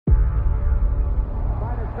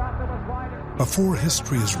Before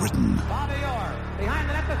history is written,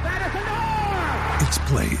 it's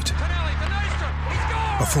played.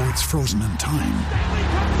 Before it's frozen in time,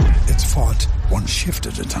 it's fought one shift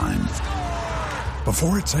at a time.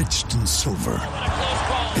 Before it's etched in silver,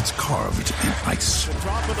 it's carved in ice.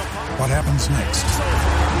 What happens next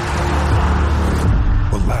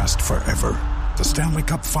will last forever. The Stanley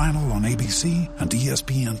Cup Final on ABC and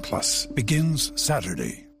ESPN Plus begins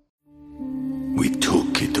Saturday. We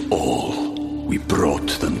took it all. We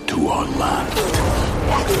brought them to our land.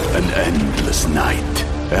 An endless night,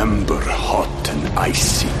 ember hot and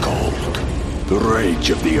icy cold. The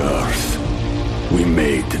rage of the earth. We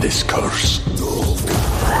made this curse.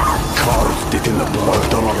 Carved it in the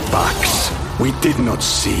blood on our backs. We did not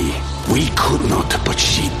see. We could not, but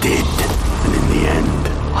she did. And in the end...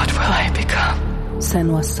 What will I become?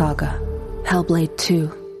 Senua's Saga. Hellblade 2.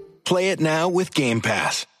 Play it now with Game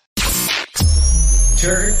Pass.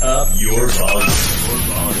 Turn up your volume.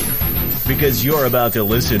 Because you're about to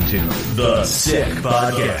listen to The Sick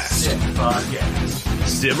Podcast.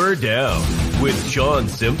 Simmer Down with Shawn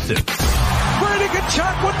Simpson. Brady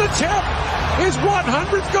Tkachuk with the tip. His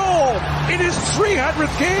 100th goal in his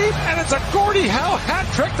 300th game, and it's a Gordie Howe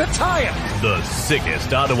hat trick to tie it. The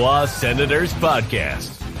sickest Ottawa Senators podcast.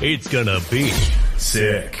 It's gonna be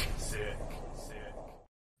sick.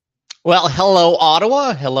 Well, hello,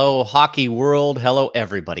 Ottawa. Hello, hockey world. Hello,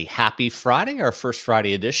 everybody. Happy Friday, our first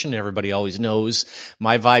Friday edition. Everybody always knows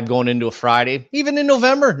my vibe going into a Friday, even in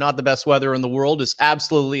November. Not the best weather in the world, is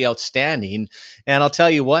absolutely outstanding. And I'll tell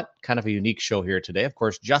you what, kind of a unique show here today. Of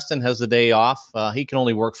course, Justin has the day off. He can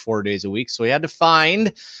only work 4 days a week, so he had to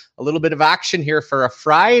find a little bit of action here for a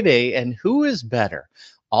Friday. And who is better?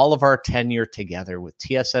 All of our tenure together with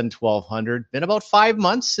TSN 1200. Been about 5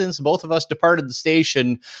 months since both of us departed the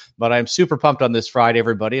station, but I'm super pumped on this Friday,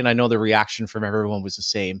 everybody, and I know the reaction from everyone was the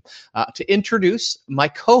same. To introduce my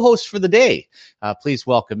co-host for the day, please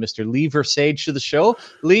welcome Mr. Lee Versage to the show.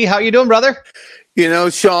 Lee, how you doing, brother? You know,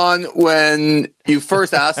 Shawn, when you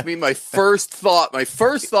first asked me, my first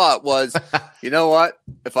thought was, you know what?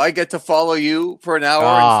 If I get to follow you for an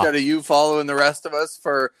hour instead of you following the rest of us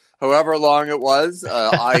for however long it was,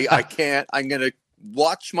 I can't. I'm going to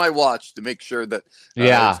watch my watch to make sure that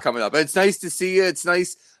it's coming up. It's nice to see you. It's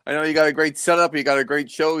nice. I know you got a great setup. You got a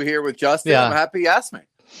great show here with Justin. Yeah. I'm happy you asked me.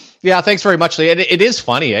 Yeah, thanks very much, Lee. It is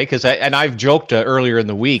funny, because I've joked earlier in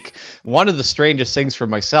the week, one of the strangest things for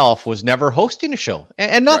myself was never hosting a show.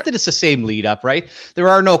 And not that it's the same lead up, right? There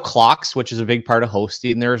are no clocks, which is a big part of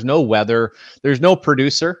hosting. There's no weather. There's no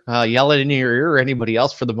producer yelling in your ear or anybody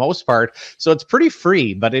else for the most part. So it's pretty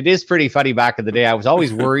free, but it is pretty funny back in the day. I was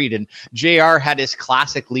always worried, and JR had his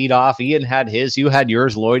classic lead off. Ian had his, you had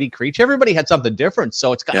yours, Lloydie, Creech. Everybody had something different.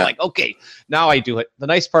 So it's kind of like, okay, now I do it. The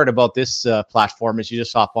nice part about this platform is you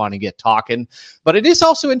just hop on and get talking, but it is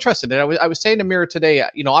also interesting. And I was saying to Mira today,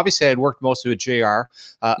 obviously I'd worked mostly with JR,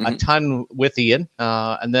 a ton with Ian,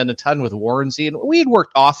 and then a ton with Warrensy, and we had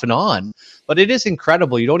worked off and on, but it is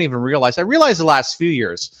incredible. You don't even realize. I realized the last few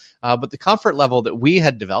years, but the comfort level that we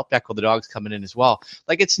had developed, Echo the dog's coming in as well.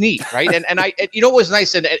 Like, it's neat, right? And it was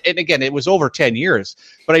nice. And again, it was over 10 years,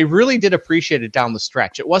 but I really did appreciate it down the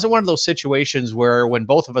stretch. It wasn't one of those situations where when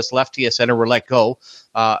both of us left TSN or were let go.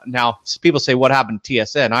 Now people say, what happened to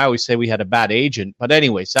TSN? I always say we had a bad agent, but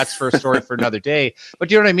anyways, that's for a story for another day. But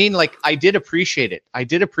you know what I mean? Like, I did appreciate it. I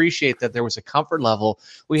did appreciate that there was a comfort level.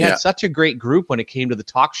 We had such a great group when it came to the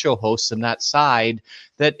talk show hosts and that side,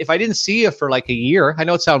 that if I didn't see you for like a year, I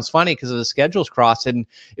know it sounds funny because of the schedules crossed, and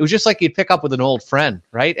it was just like you'd pick up with an old friend,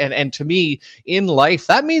 right? And to me, in life,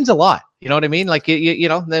 that means a lot. You know what I mean? Like, you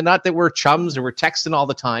know, not that we're chums or we're texting all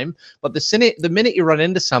the time, but the minute you run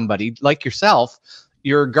into somebody like yourself,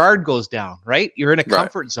 your guard goes down, right? You're in a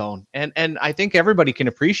comfort zone. And I think everybody can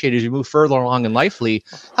appreciate as you move further along in life, Lee,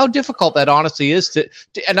 how difficult that honestly is to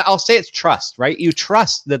and I'll say it's trust, right? You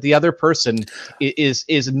trust that the other person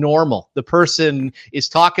is normal. The person is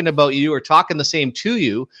talking about you or talking the same to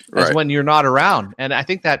you as when you're not around. And I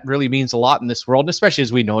think that really means a lot in this world, and especially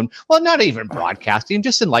as we know, well, not even broadcasting,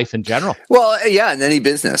 just in life in general. Well, yeah, in any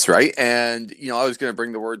business, right? And, you know, I was going to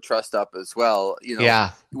bring the word trust up as well. You know,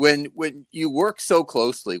 when you work so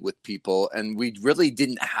closely with people, and we really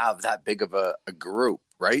didn't have that big of a group,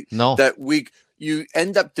 right? No. That you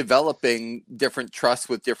end up developing different trusts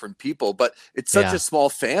with different people, but it's such a small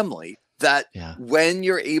family that when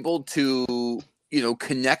you're able to, you know,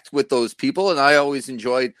 connect with those people, and I always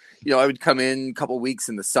enjoyed, you know, I would come in a couple of weeks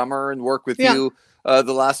in the summer and work with you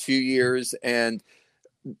the last few years, and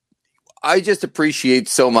I just appreciate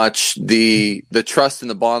so much the trust and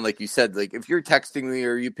the bond, like you said. Like, if you're texting me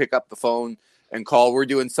or you pick up the phone and call, we're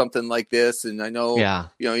doing something like this. And I know,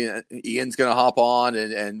 Ian's going to hop on,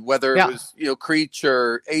 and whether it was, Creech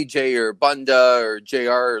or AJ or Bunda or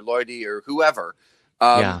JR or Lloydie or whoever,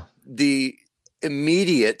 the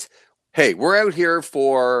immediate, hey, we're out here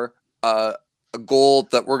for a goal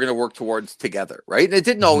that we're going to work towards together, right? And it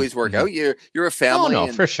didn't always work out. You're a family. Oh,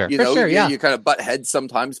 no, for sure. You kind of butt heads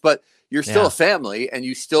sometimes, but you're still a family, and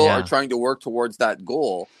you still are trying to work towards that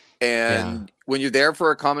goal. And when you're there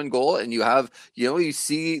for a common goal, and you have, you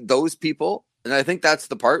see those people, and I think that's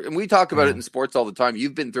the part. And we talk about it in sports all the time.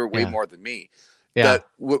 You've been through it way more than me. That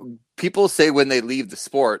what people say when they leave the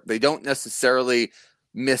sport, they don't necessarily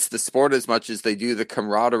miss the sport as much as they do the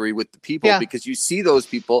camaraderie with the people, because you see those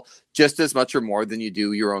people just as much or more than you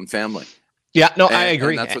do your own family. I agree.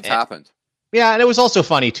 And that's what's happened. Yeah, and it was also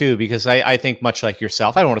funny too, because I think much like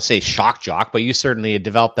yourself, I don't want to say shock jock, but you certainly had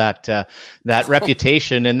developed that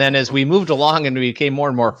reputation. And then as we moved along and we became more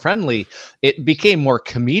and more friendly, it became more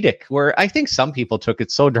comedic, where I think some people took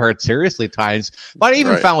it so darn seriously at times. But I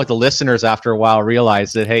even found with the listeners after a while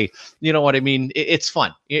realized that, hey, you know what I mean? It's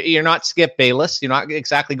fun. You're not Skip Bayless. You're not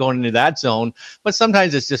exactly going into that zone, but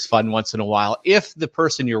sometimes it's just fun once in a while. If the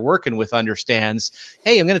person you're working with understands,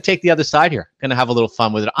 hey, I'm going to take the other side here, going to have a little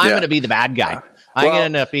fun with it. I'm going to be the bad guy. I'm going to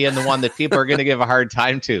end up being the one that people are going to give a hard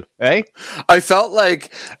time to, right? I felt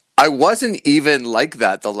like I wasn't even like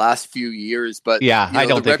that the last few years, but I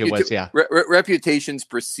don't think it was. Reputations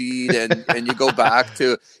precede, and you go back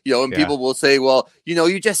to, and people will say, well,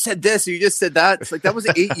 you just said this, or you just said that. It's like, that was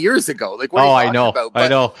 8 years ago. Like, what are you talking about? I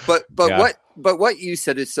know. But what you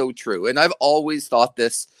said is so true. And I've always thought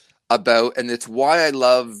this about, and it's why I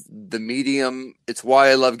love the medium. It's why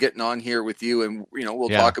I love getting on here with you, and we'll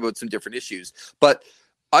talk about some different issues. But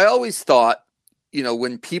I always thought,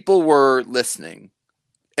 when people were listening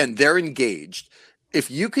and they're engaged, if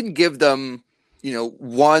you can give them,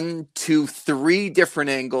 1, 2, 3 different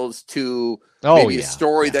angles to maybe a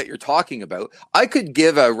story that you're talking about, I could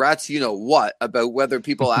give a rat's what about whether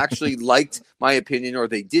people actually liked my opinion or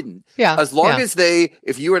they didn't. As long as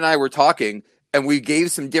if you and I were talking and we gave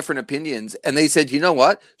some different opinions, and they said, you know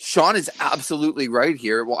what, Shawn is absolutely right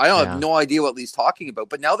here. Well, I don't have no idea what Lee's talking about,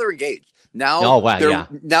 but now they're engaged. Now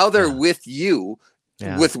they're with you,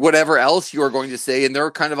 with whatever else you're going to say, and they're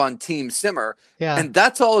kind of on Team Simmer. And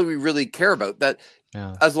that's all we really care about. That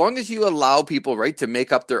as long as you allow people, right, to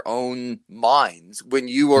make up their own minds when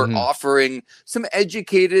you are offering some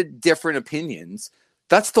educated, different opinions,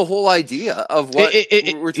 that's the whole idea of what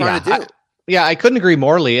we're trying to do. I couldn't agree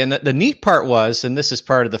more, Lee. And the neat part was, and this is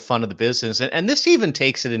part of the fun of the business, and this even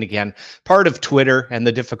takes it in again, part of Twitter and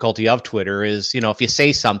the difficulty of Twitter is, if you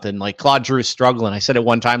say something like Claude Drew's struggling, I said it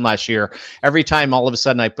one time last year, every time all of a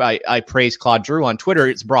sudden I praise Claude Drew on Twitter,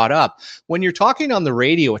 it's brought up. When you're talking on the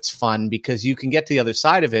radio, it's fun because you can get to the other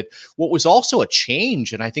side of it. What was also a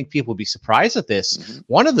change, and I think people would be surprised at this,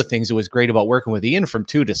 one of the things that was great about working with Ian from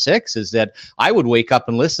 2 to 6 is that I would wake up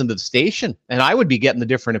and listen to the station, and I would be getting the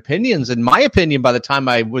different opinions, and my opinion by the time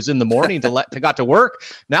I was in the morning to got to work.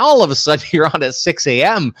 Now all of a sudden you're on at 6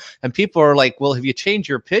 a.m. and people are like, well, have you changed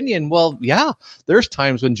your opinion? Well, there's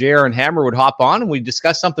times when JR and Hammer would hop on and we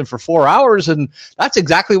discuss something for 4 hours, and that's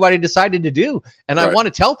exactly what I decided to do. And I want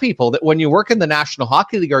to tell people that when you work in the National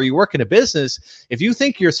Hockey League or you work in a business, if you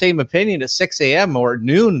think your same opinion at 6 a.m. or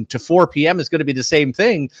noon to 4 p.m. is going to be the same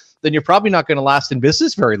thing, then you're probably not going to last in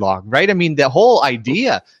business very long, right? I mean, the whole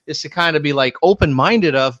idea is to kind of be like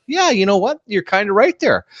open-minded of, you know what, you're kind of right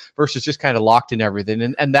there, versus just kind of locked in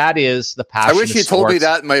everything. And that is the passion. I wish you told me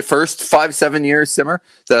that in my first 5-7 years, Simmer,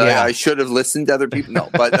 that I should have listened to other people. No,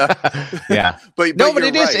 but but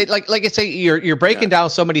it is right. Like I say, you're breaking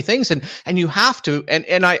down so many things, and you have to,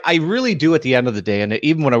 and I really do at the end of the day. And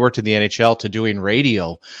even when I worked in the NHL to doing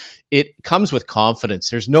radio, it comes with confidence.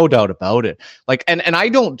 There's no doubt about it. Like, and I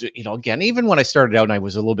don't, again, even when I started out and I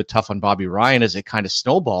was a little bit tough on Bobby Ryan as it kind of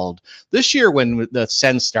snowballed this year when the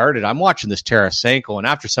Sens started, I'm watching this Tarasenko, and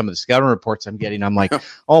after some of the scouting reports I'm getting, I'm like,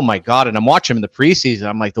 oh my God. And I'm watching him in the preseason.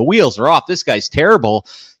 I'm like, the wheels are off. This guy's terrible.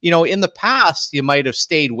 In the past, you might have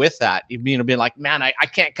stayed with that. You've been like, man, I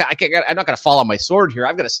can't, I'm not going to fall on my sword here.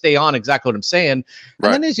 I've got to stay on exactly what I'm saying.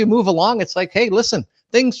 And then as you move along, it's like, hey, listen,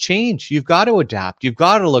 things change. You've got to adapt. You've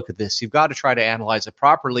got to look at this. You've got to try to analyze it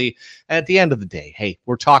properly. And at the end of the day, hey,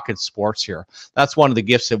 we're talking sports here. That's one of the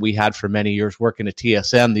gifts that we had for many years working at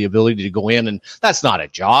TSN, the ability to go in, and that's not a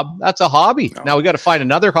job. That's a hobby. No. Now we got to find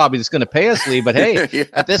another hobby that's going to pay us, Lee. But hey,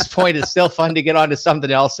 at this point, it's still fun to get onto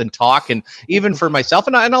something else and talk. And even for myself,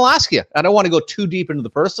 and I'll ask you, I don't want to go too deep into the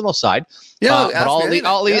personal side. But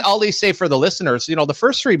I'll at least say for the listeners, the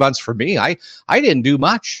first 3 months for me, I didn't do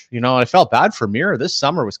much. I felt bad for Mira. This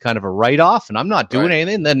summer was kind of a write-off and I'm not doing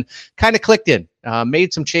anything. And then kind of clicked in,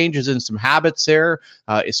 made some changes in some habits there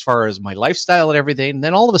as far as my lifestyle and everything. And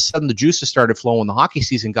then all of a sudden the juices started flowing. The hockey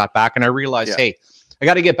season got back and I realized, hey, I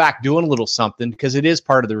got to get back doing a little something because it is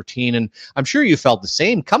part of the routine. And I'm sure you felt the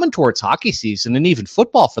same coming towards hockey season and even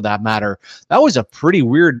football for that matter. That was a pretty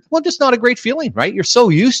weird, well, just not a great feeling, right? You're so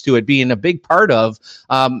used to it being a big part of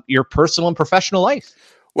your personal and professional life.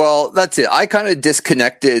 Well, that's it. I kind of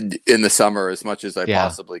disconnected in the summer as much as I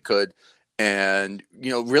possibly could. And,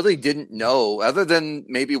 really didn't know, other than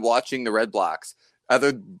maybe watching the Red Blacks,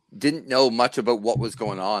 didn't know much about what was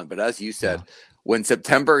going on. But as you said, when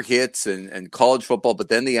September hits and college football, but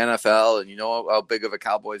then the NFL, and you know how big of a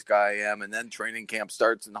Cowboys guy I am, and then training camp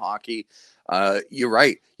starts in hockey, you're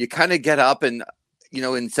right. You kind of get up and,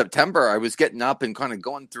 in September, I was getting up and kind of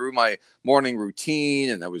going through my morning routine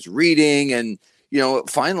and I was reading and,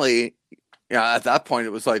 finally, at that point,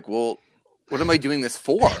 it was like, well, what am I doing this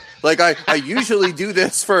for? Like I usually do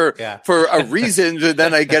this for a reason, and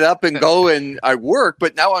then I get up and go and I work,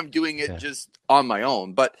 but now I'm doing it just on my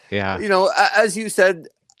own. But, as you said,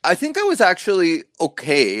 I think I was actually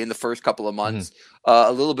okay in the first couple of months,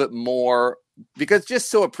 a little bit more, because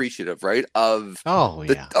just so appreciative, right? Of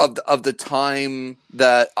the time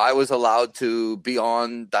that I was allowed to be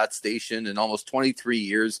on that station in almost 23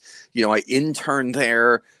 years. I interned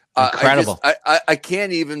there. Incredible. I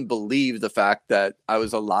can't even believe the fact that I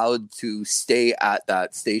was allowed to stay at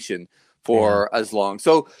that station for as long.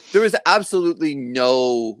 So there was absolutely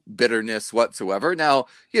no bitterness whatsoever. Now,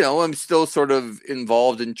 I'm still sort of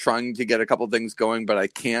involved in trying to get a couple things going, but I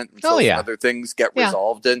can't until some other things get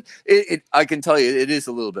resolved. And I can tell you, it is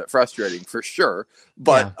a little bit frustrating for sure.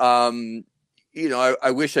 But,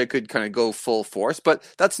 I wish I could kind of go full force, but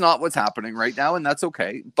that's not what's happening right now. And that's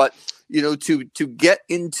okay. But, to get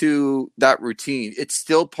into that routine, it's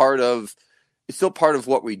still part of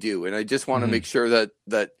what we do. And I just want to make sure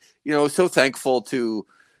that, so thankful to,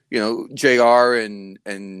 JR and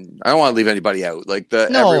I don't want to leave anybody out, like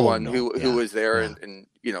everyone who was there and,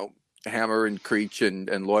 Hammer and Creech and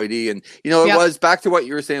Lloydie. And, it was back to what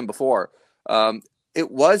you were saying before.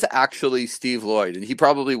 It was actually Steve Lloyd, and he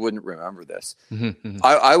probably wouldn't remember this.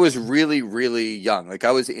 I was really, really young. Like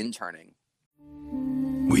I was interning.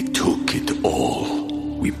 We took it all.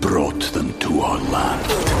 We brought them to our land.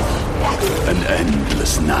 An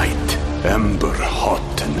endless night, ember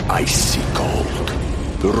hot and icy cold.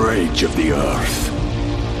 The rage of the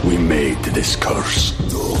earth. We made this curse.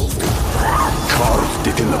 Carved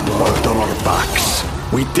it in the blood on our backs.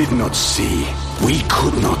 We did not see. We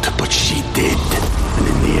could not, but she did. And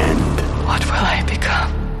in the end... What will I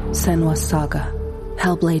become? Senua's Saga.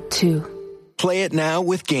 Hellblade 2. Play it now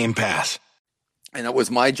with Game Pass. And it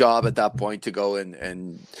was my job at that point to go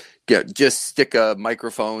and just stick a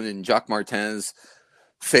microphone in Jacques Martin's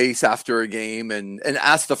face after a game and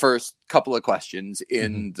ask the first couple of questions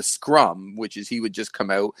in the scrum, which is he would just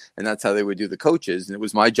come out and that's how they would do the coaches. And it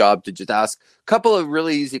was my job to just ask a couple of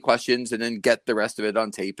really easy questions and then get the rest of it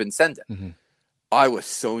on tape and send it. I was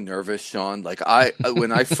so nervous, Shawn. Like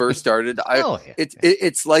when I first started,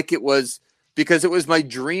 it's like it was, because it was my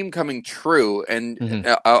dream coming true. And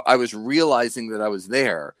I was realizing that I was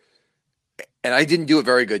there and I didn't do a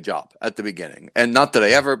very good job at the beginning. And not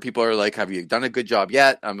that people are like, have you done a good job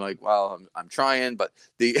yet? I'm like, well, I'm trying, but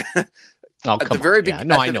at the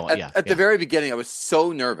very beginning, I was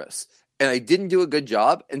so nervous and I didn't do a good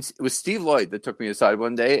job. And it was Steve Lloyd that took me aside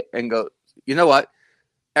one day and go, you know what?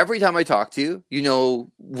 Every time I talk to you, you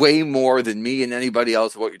know way more than me and anybody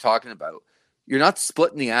else of what you're talking about. You're not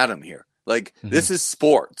splitting the atom here. Like this is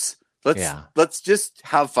sports. Let's just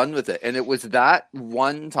have fun with it. And it was that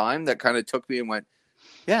one time that kind of took me and went,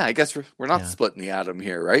 yeah, I guess we're not splitting the atom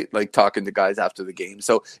here, right? Like talking to guys after the game.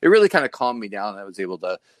 So it really kind of calmed me down. I was able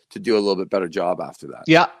to do a little bit better job after that.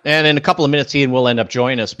 Yeah. And in a couple of minutes, Ian will end up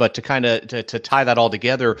joining us. But to kind of to tie that all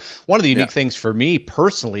together, one of the unique things for me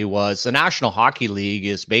personally was the National Hockey League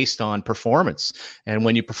is based on performance. And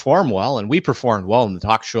when you perform well, and we performed well in the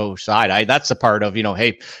talk show side, that's the part of,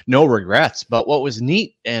 hey, no regrets. But what was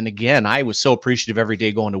neat, and again, I was so appreciative every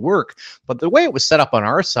day going to work, but the way it was set up on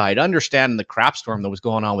our side, understanding the crap storm that was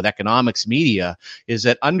going on with economics media, is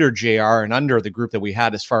that under JR and under the group that we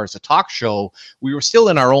had as far as the talk show, we were still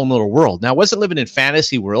in our own little world. Now, I wasn't living in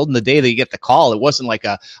fantasy world, and the day that you get the call, it wasn't like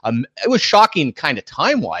it was shocking kind of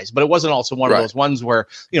time-wise, but it wasn't also one of those ones where,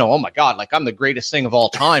 oh my God, like I'm the greatest thing of all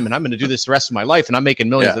time, and I'm going to do this the rest of my life, and I'm making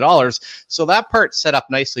millions of dollars. So that part set up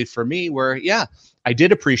nicely for me where, I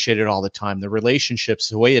did appreciate it all the time, the relationships,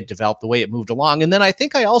 the way it developed, the way it moved along. And then I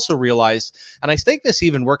think I also realized, and I think this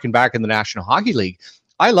even working back in the National Hockey League,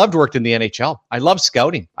 I loved working in the NHL. I loved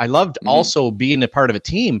scouting. I loved also being a part of a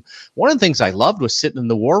team. One of the things I loved was sitting in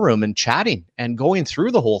the war room and chatting and going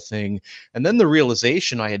through the whole thing. And then the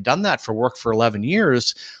realization I had done that for work for 11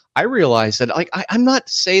 years. I realized that I'm not,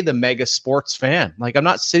 say, the mega sports fan. Like, I'm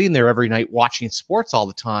not sitting there every night watching sports all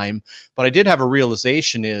the time, but I did have a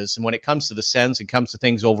realization is, and when it comes to the Sens and comes to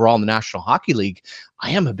things overall in the National Hockey League, I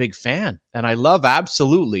am a big fan, and I love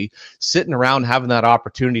absolutely sitting around having that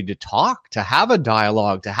opportunity to talk, to have a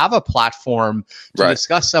dialogue, to have a platform to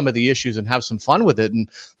discuss some of the issues and have some fun with it. And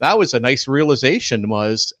that was a nice realization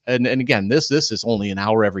was, and again, this is only an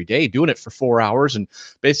hour every day, doing it for 4 hours, and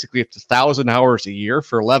basically it's 1,000 hours a year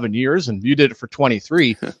for 11 years, and you did it for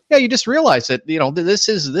 23. Yeah, you just realize that, this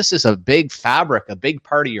is a big fabric, a big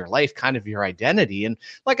part of your life, kind of your identity. And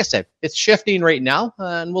like I said, it's shifting right now,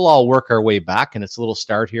 and we'll all work our way back, and it's a little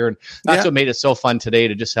start here, and that's what made it so fun today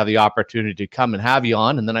to just have the opportunity to come and have you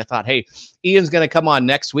on. And then I thought, hey, Ian's going to come on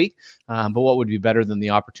next week, but what would be better than the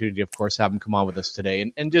opportunity, of course, have him come on with us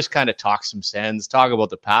today and just kind of talk some Sens, talk about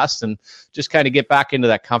the past, and just kind of get back into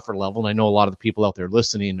that comfort level. And I know a lot of the people out there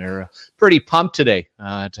listening are pretty pumped today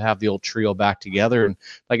to have the old trio back together. And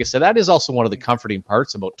like I said, that is also one of the comforting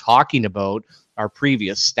parts about talking about our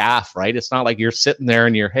previous staff, right? It's not like you're sitting there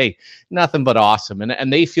and you're, hey, nothing but awesome.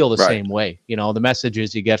 And they feel the same way. The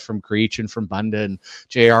messages you get from Creech and from Bunda and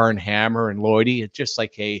JR and Hammer and Lloydie, it's just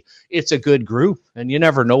like, hey, it's a good group, and you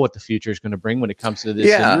never know what the future is going to bring when it comes to this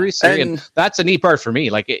injury. And that's a neat part for me.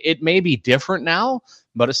 Like, it may be different now,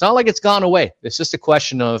 but it's not like it's gone away. It's just a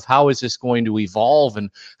question of how is this going to evolve and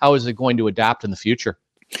how is it going to adapt in the future?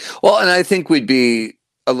 Well, and I think we'd be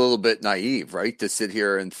a little bit naive, right, to sit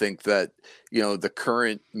here and think that, the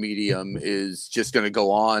current medium is just going to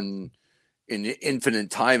go on in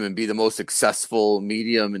infinite time and be the most successful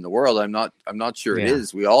medium in the world. I'm not sure it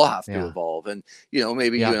is. We all have to evolve. And,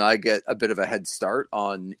 maybe you and I get a bit of a head start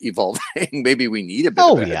on evolving. Maybe we need a bit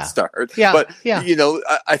of a head start. Yeah. But,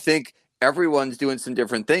 I think everyone's doing some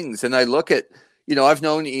different things. And I look at, I've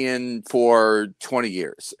known Ian for 20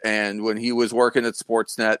 years. And when he was working at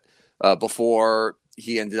Sportsnet before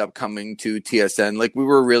he ended up coming to TSN, like, we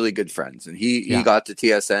were really good friends, and he got to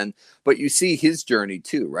TSN, but you see his journey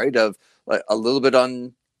too, right? Of like, a little bit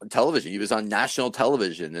on television. He was on national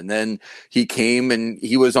television, and then he came and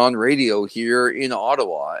he was on radio here in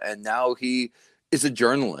Ottawa, and now he is a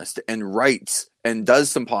journalist and writes and does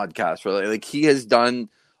some podcasts. Really, like, he has done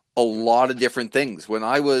a lot of different things. When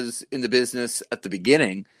I was in the business at the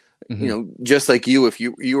beginning, just like you, if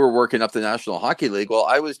you were working up the National Hockey League, well,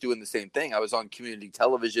 I was doing the same thing. I was on community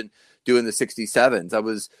television doing the 67s. I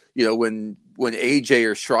was, when AJ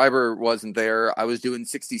or Schreiber wasn't there, I was doing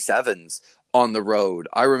 67s on the road.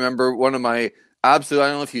 I remember one of my I don't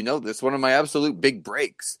know if you know this, one of my absolute big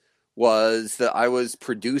breaks was that I was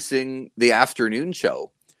producing the afternoon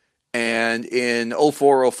show. And in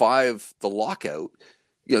 04-05, the lockout,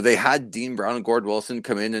 they had Dean Brown and Gord Wilson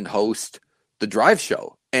come in and host the drive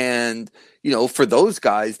show. And, for those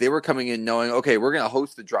guys, they were coming in knowing, okay, we're going to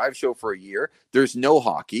host the drive show for a year. There's no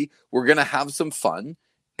hockey. We're going to have some fun.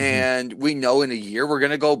 And we know in a year we're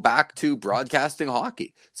going to go back to broadcasting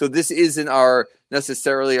hockey. So this isn't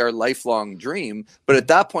necessarily our lifelong dream. But at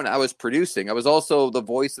that point, I was producing. I was also the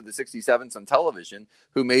voice of the 67s on television,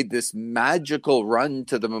 who made this magical run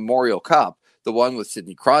to the Memorial Cup, the one with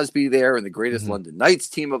Sidney Crosby there and the greatest London Knights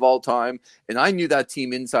team of all time. And I knew that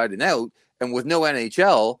team inside and out. And with no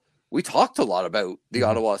NHL, we talked a lot about the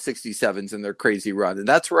Ottawa 67s and their crazy run. And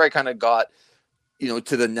that's where I kind of got,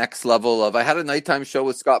 to the next level of, I had a nighttime show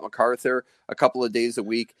with Scott MacArthur a couple of days a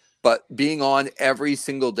week, but being on every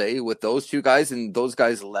single day with those two guys, and those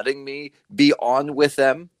guys letting me be on with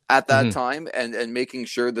them at that time and making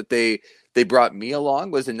sure that they brought me along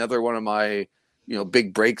was another one of my,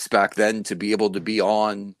 big breaks back then, to be able to be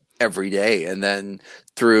on every day. And then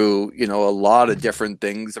through, a lot of different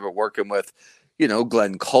things about working with,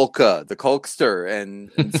 Glenn Kolka, the Kolkster,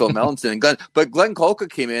 and Phil Mellinson and Glenn. But Glenn Kolka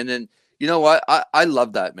came in, and you know what? I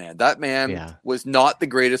love that man. That man was not the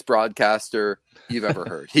greatest broadcaster you've ever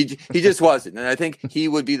heard. He just wasn't. And I think he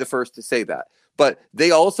would be the first to say that. But they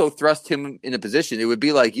also thrust him in a position. It would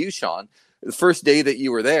be like you, Shawn. The first day that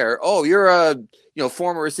you were there, oh, you're a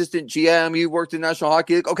former assistant GM, you worked in National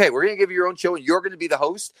Hockey League. Okay, we're going to give you your own show, and you're going to be the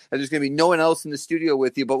host, and there's going to be no one else in the studio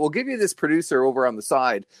with you, but we'll give you this producer over on the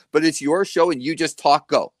side, but it's your show, and you just talk,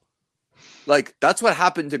 go. Like, that's what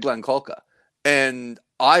happened to Glenn Kolka. And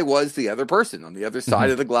I was the other person on the other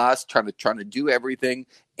side of the glass, trying to do everything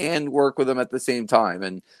and work with them at the same time.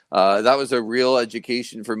 And that was a real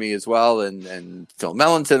education for me as well. And Phil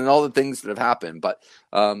Mellinson and all the things that have happened. But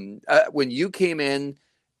when you came in,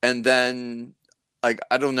 and then like,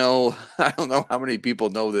 I don't know how many people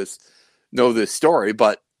know this story,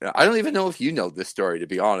 but I don't even know if you know this story, to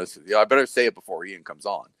be honest with you. I better say it before Ian comes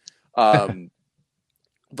on.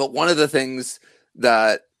 But one of the things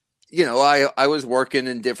that, I was working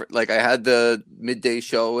in different, like, I had the midday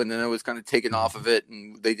show, and then I was kind of taken off of it,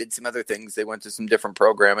 and they did some other things. They went to some different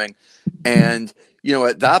programming. And,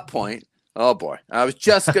 at that point, oh boy, I was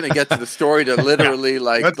just going to get to the story to literally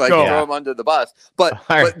throw him under the bus. But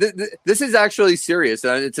this is actually serious.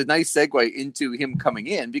 And it's a nice segue into him coming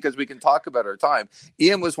in, because we can talk about our time.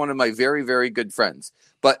 Ian was one of my very, very good friends.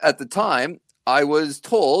 But at the time, I was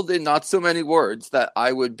told in not so many words that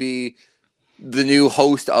I would be the new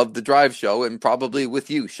host of the Drive Show, and probably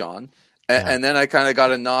with you, Shawn. And then I kind of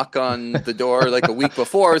got a knock on the door like a week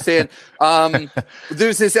before saying,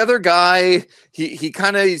 there's this other guy. He's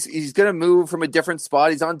going to move from a different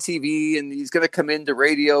spot. He's on TV, and he's going to come into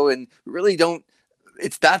radio, and really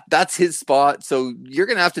that's his spot. So you're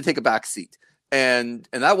going to have to take a back seat. And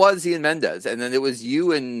that was Ian Mendes. And then it was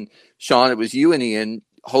you and Shawn. It was you and Ian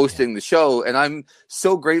hosting the show. And I'm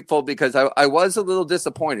so grateful, because I was a little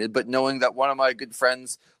disappointed, but knowing that one of my good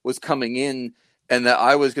friends was coming in and that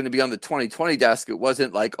I was going to be on the 2020 desk, it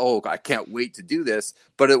wasn't like, oh, I can't wait to do this.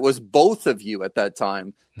 But it was both of you at that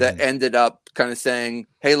time that ended up kind of saying,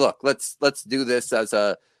 hey, look, let's do this as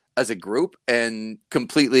a group, and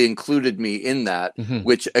completely included me in that,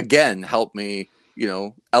 which again helped me,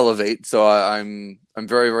 elevate. So I'm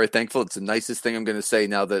very, very thankful. It's the nicest thing I'm going to say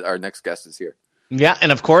now that our next guest is here. Yeah,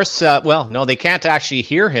 and of course, no, they can't actually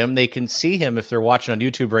hear him. They can see him if they're watching on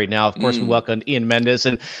YouTube right now. Of course, we welcome Ian Mendes.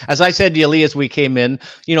 And as I said to Lee as we came in,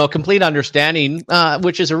 complete understanding,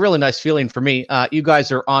 which is a really nice feeling for me. You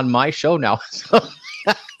guys are on my show now.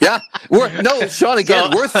 Yeah. Shawn,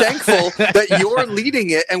 again, we're thankful that you're leading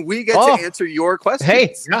it, and we get to answer your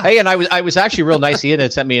questions. Hey, and I was actually real nice. Ian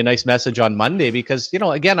had sent me a nice message on Monday, because,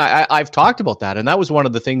 again, I've talked about that. And that was one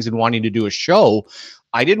of the things in wanting to do a show.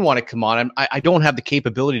 I didn't want to come on. I don't have the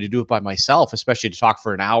capability to do it by myself, especially to talk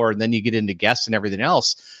for an hour, and then you get into guests and everything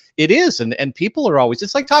else. It is. And people are always,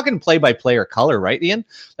 it's like talking play-by-play or color, right, Ian?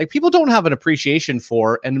 Like, people don't have an appreciation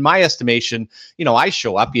for, and in my estimation, I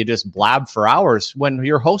show up, you just blab for hours. When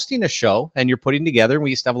you're hosting a show and you're putting together, and we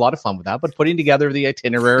used to have a lot of fun with that, but putting together the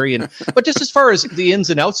itinerary, but just as far as the ins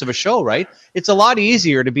and outs of a show, right? It's a lot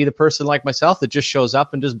easier to be the person like myself that just shows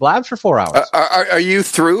up and just blabs for 4 hours. Are you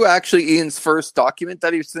through actually Ian's first document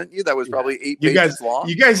that he sent you? That was probably 8 pages long.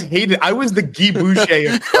 You guys hated. I was the Guy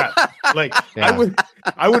Boucher of prep. Like,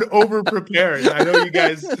 I would over prepare. I know you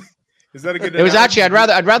guys. Is that a good? It was actually.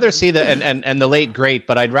 I'd rather see the and the late great,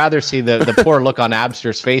 but I'd rather see the poor look on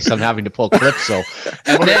Abster's face on having to pull clips. So,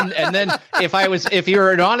 and then if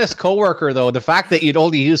you're an honest coworker though, the fact that you'd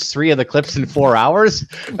only use 3 of the clips in 4 hours,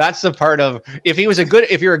 that's the part of if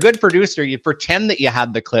you're a good producer, you pretend that you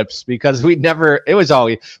had the clips, because it was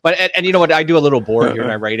always. But and you know what? I do a little board here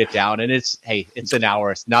and I write it down, and it's an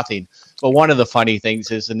hour, it's nothing. But one of the funny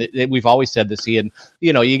things is, and we've always said this, Ian,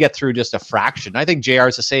 you get through just a fraction. I think JR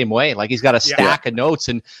is the same way. Like, he's got a stack of notes.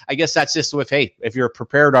 And I guess that's just if you're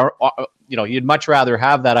prepared, you'd much rather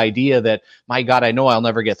have that idea that, my God, I know I'll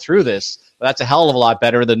never get through this. But that's a hell of a lot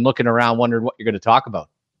better than looking around wondering what you're going to talk about.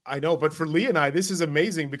 I know. But for Lee and I, this is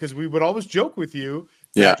amazing, because we would always joke with you.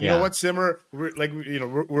 You know what, Simmer?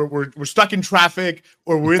 We're stuck in traffic,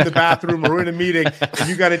 or we're in the bathroom, or we're in a meeting, and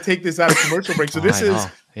you got to take this out of commercial break. So this is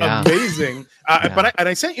amazing. But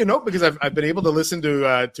I sent you a note because I've been able to listen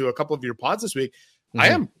to a couple of your pods this week. I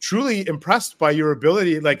am truly impressed by your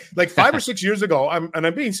ability. Like 5 or 6 years ago,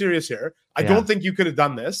 I'm being serious here. I don't think you could have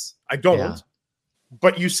done this. I don't.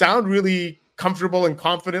 But you sound really comfortable and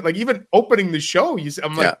confident. Like, even opening the show,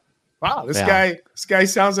 I'm like, wow, this guy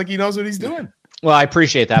sounds like he knows what he's doing. Well, I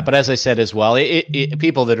appreciate that. But as I said as well,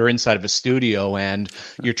 people that are inside of a studio and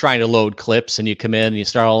you're trying to load clips, and you come in and you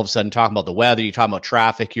start all of a sudden talking about the weather, you're talking about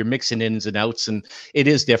traffic, you're mixing ins and outs, and it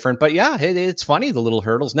is different. But yeah, it's funny, the little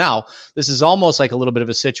hurdles. Now, this is almost like a little bit of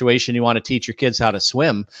a situation. You want to teach your kids how to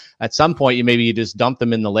swim. At some point, you just dump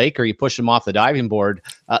them in the lake, or you push them off the diving board.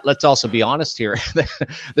 Let's also be honest here.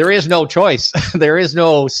 There is no choice. There is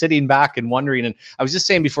no sitting back and wondering. And I was just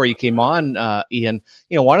saying before you came on, Ian,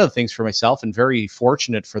 one of the things for myself, and very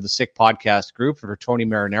fortunate for the Sick Podcast group, for Tony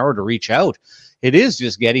Marinero to reach out, it is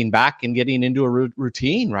just getting back and getting into a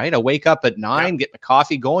routine, right? I wake up at 9, get my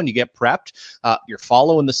coffee going, you get prepped, you're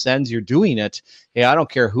following the sends, you're doing it. Hey, I don't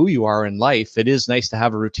care who you are in life. It is nice to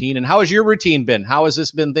have a routine. And how has your routine been? How has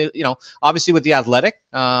this been? Obviously with the Athletic,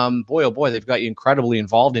 boy, oh boy, they've got you incredibly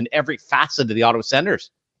involved in every facet of the Ottawa Senators.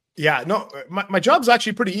 Yeah, no, my job's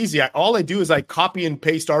actually pretty easy. All I do is I copy and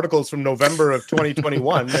paste articles from November of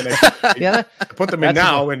 2021, and I put them in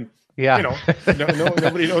now. And Yeah.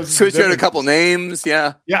 Nobody knows. Switch out a couple names.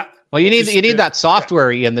 Yeah. Yeah. Well, you need that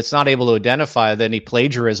software, Ian, that's not able to identify any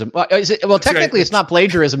plagiarism. Well, technically, it's not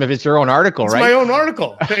plagiarism if it's your own article, right? It's my own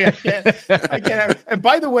article. I can't have it. And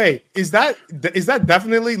by the way, is that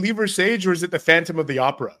definitely Lee Versage, or is it the Phantom of the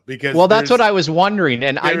Opera? Because that's what I was wondering,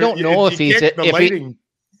 and I don't know if he's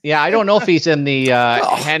I don't know if he's in the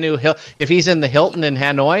if he's in the Hilton in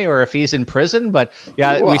Hanoi or if he's in prison. But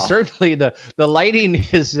we certainly the lighting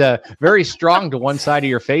is very strong to one side of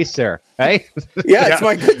your face there, right? Yeah, it's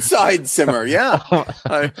my good side, Simmer. Yeah,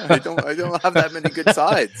 I don't have that many good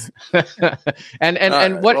sides.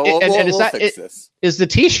 Is the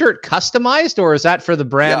T-shirt customized, or is that for the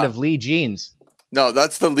brand of Lee jeans? No,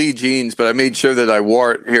 that's the Lee jeans, but I made sure that I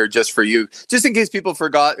wore it here just for you, just in case people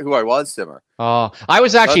forgot who I was, Simmer. Oh, I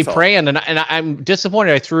was actually praying, and I'm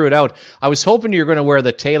disappointed I threw it out. I was hoping you were going to wear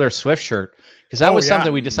the Taylor Swift shirt, because that was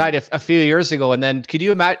something we decided a few years ago. And then could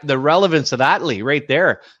you imagine the relevance of that, Lee, right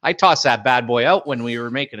there? I tossed that bad boy out when we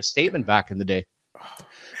were making a statement back in the day. I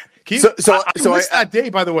missed that day,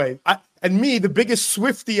 by the way. And me, the biggest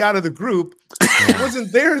Swiftie out of the group,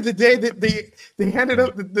 wasn't there the day that they handed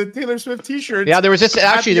out the Taylor Swift T-shirts. Yeah, there was just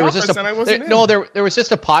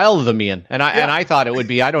a pile of them, Ian, and I thought it would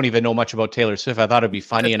be. I don't even know much about Taylor Swift. I thought it'd be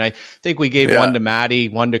funny, and I think we gave one to Maddie,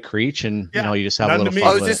 one to Creech, and you just have a little fun.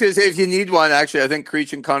 I was just gonna say, if you need one, actually, I think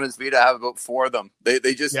Creech and Connor's Vita have about 4 of them.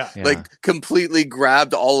 They just completely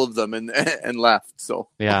grabbed all of them and left. So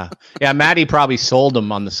Maddie probably sold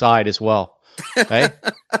them on the side as well. Right?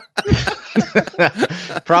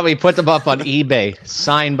 Probably put them up on eBay,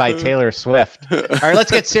 signed by Taylor Swift. All right,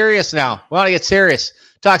 let's get serious now. We want to get serious.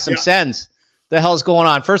 Talk some Sens. The hell's going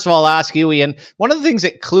on? First of all, I'll ask you, Ian. One of the things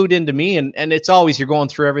that clued into me, and it's always you're going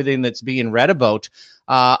through everything that's being read about.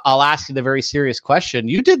 I'll ask you the very serious question.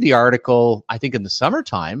 You did the article, I think, in the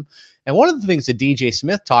summertime. And one of the things that DJ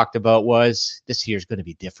Smith talked about was this year's going to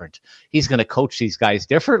be different. He's going to coach these guys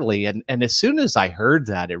differently. And as soon as I heard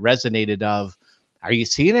that, it resonated of, are you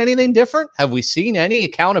seeing anything different? Have we seen any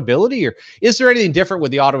accountability, or is there anything different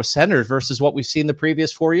with the Ottawa Senators versus what we've seen the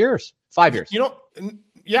previous 5 years? And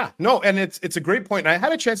it's a great point. And I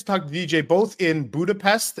had a chance to talk to DJ both in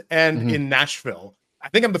Budapest and in Nashville. I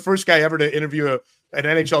think I'm the first guy ever to interview an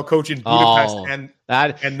NHL coach in Budapest and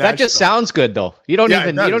that just sounds good though. You don't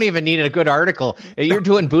even need a good article. You're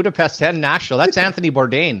doing Budapest and Nashville. That's Anthony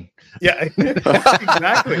Bourdain. Yeah,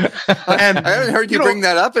 exactly. And I haven't heard you bring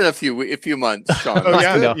that up in a few months, Shawn. Oh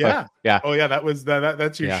yeah. Oh yeah,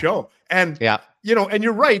 that's your show. And and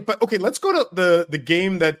you're right. But okay, let's go to the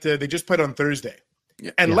game that they just played on Thursday.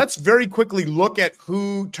 And let's very quickly look at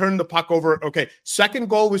who turned the puck over. Okay, second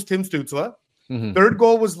goal was Tim Stützle. Mm-hmm. Third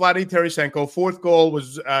goal was Vladdy Tarasenko. Fourth goal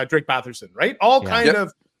was Drake Batherson, right? All kind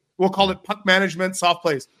of, we'll call it puck management, soft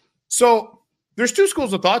plays. So there's 2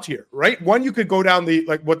 schools of thoughts here, right? One, you could go down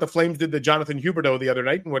what the Flames did to Jonathan Huberdeau the other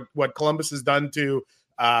night, and what Columbus has done to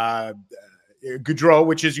Gaudreau,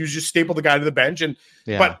 which is you just staple the guy to the bench.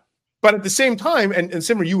 But at the same time, and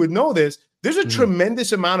Simmer, you would know this, there's a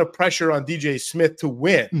tremendous amount of pressure on DJ Smith to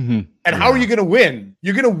win. Mm-hmm. And how are you going to win?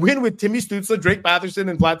 You're going to win with Timmy Stützle, Drake Batherson,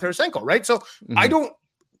 and Vlad Tarasenko, right? So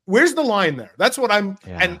where's the line there? That's what I'm.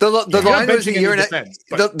 Yeah. And the line was a year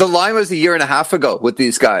the line was a year and a half ago with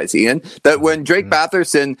these guys, Ian. That when Drake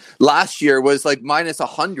Batherson last year was like minus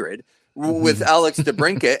 100 with Alex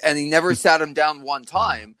DeBrincat, and he never sat him down one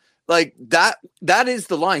time. Like that is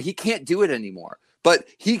the line. He can't do it anymore. But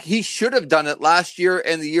he should have done it last year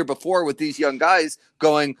and the year before with these young guys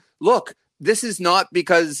going, look, this is not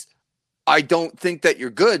because I don't think that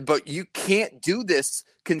you're good, but you can't do this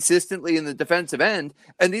consistently in the defensive end.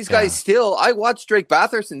 And these guys still, I watched Drake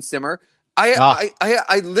Batherson simmer.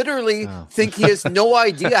 I literally think he has no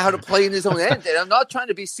idea how to play in his own end. And I'm not trying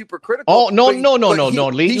to be super critical. Oh, no.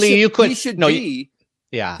 Lee, you could.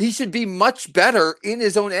 He should be much better in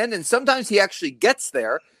his own end. And sometimes he actually gets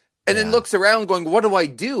there. And then looks around going, what do I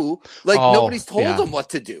do? Like, nobody's told him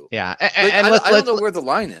what to do. Yeah. I don't know where the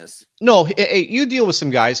line is. No, you deal with some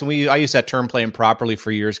guys, and I use that term playing properly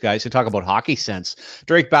for years, guys, who talk about hockey sense.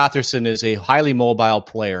 Drake Batherson is a highly mobile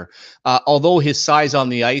player. Although his size on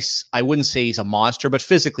the ice, I wouldn't say he's a monster, but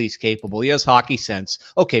physically he's capable. He has hockey sense.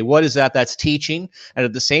 Okay, what is that? That's teaching. And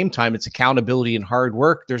at the same time, it's accountability and hard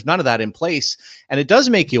work. There's none of that in place. And it does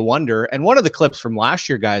make you wonder. And one of the clips from last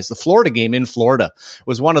year, guys, the Florida game in Florida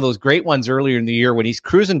was one of those great ones earlier in the year when he's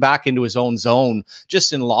cruising back into his own zone,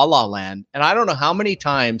 just in la-la land. And I don't know how many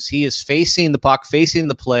times he is facing the puck, facing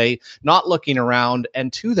the play, not looking around,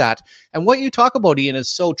 and to that. And what you talk about, Ian, is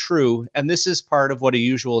so true. And this is part of what a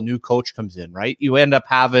usual new coach comes in, right? You end up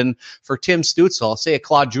having, for Tim Stützle, say a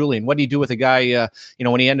Claude Julien, what do you do with a guy,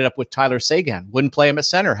 when he ended up with Tyler Seguin? Wouldn't play him at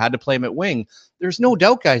center, had to play him at wing. There's no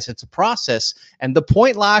doubt, guys, it's a process. And the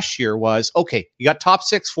point last year was, okay, you got top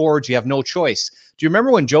 6 forwards, you have no choice. Do you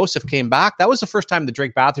remember when Joseph came back? That was the first time that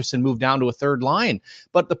Drake Batherson moved down to a third line.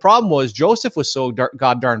 But the problem was Joseph was so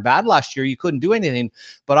god darn bad last year, you couldn't do anything.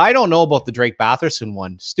 But I don't know about the Drake Batherson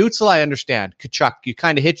one. Stützle, I understand. Tkachuk, you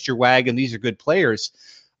kind of hitched your wagon. These are good players.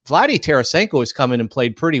 Vladdy Tarasenko has come in and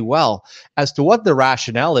played pretty well. As to what the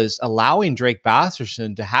rationale is, allowing Drake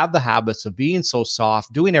Batherson to have the habits of being so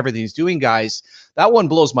soft, doing everything he's doing, guys, that one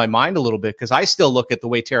blows my mind a little bit because I still look at the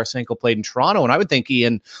way Tarasenko played in Toronto, and I would think,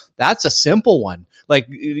 Ian, that's a simple one. Like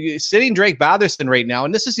sitting Drake Batherson right now,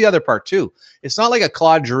 and this is the other part too. It's not like a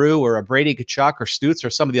Claude Giroux or a Brady Tkachuk or Stutz or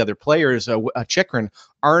some of the other players, Chychrun,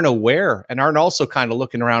 aren't aware and aren't also kind of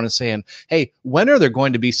looking around and saying, hey, when are there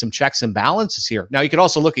going to be some checks and balances here? Now, you could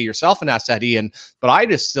also look at yourself and ask that, Ian, but I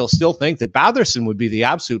just still think that Batherson would be the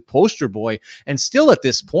absolute poster boy and still at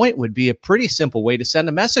this point would be a pretty simple way to send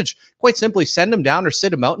a message. Quite simply, send him down or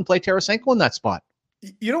sit him out and play Tarasenko in that spot.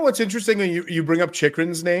 You know what's interesting when you bring up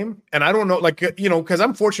Chychrun's name, and I don't know, because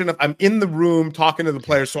I'm fortunate I'm in the room talking to the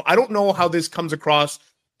players, so I don't know how this comes across,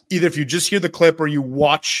 either if you just hear the clip or you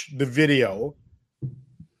watch the video.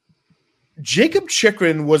 Jacob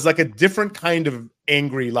Chychrun was like a different kind of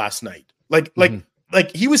angry last night. Like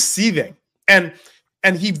he was seething, and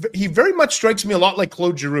he very much strikes me a lot like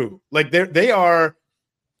Claude Giroux. Like they are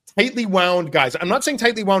tightly wound guys. I'm not saying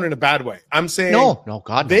tightly wound in a bad way. I'm saying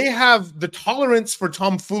God, they have the tolerance for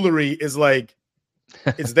tomfoolery is like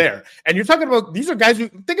it's there. And you're talking about these are guys who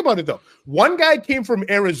think about it though. One guy came from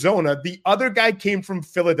Arizona, the other guy came from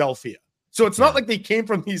Philadelphia. So it's not like they came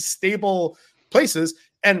from these stable places.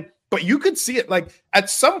 But you could see it like at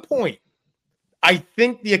some point. I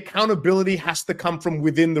think the accountability has to come from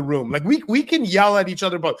within the room. Like we can yell at each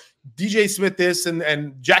other about DJ Smith this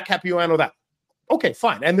and Jack Capuano that. Okay,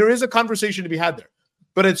 fine. And there is a conversation to be had there.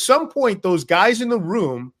 But at some point, those guys in the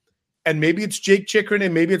room, and maybe it's Jake Chychrun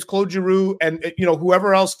and maybe it's Claude Giroux and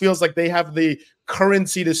whoever else feels like they have the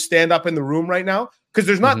currency to stand up in the room right now, because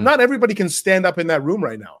there's not everybody can stand up in that room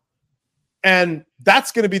right now. And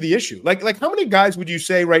that's going to be the issue. Like how many guys would you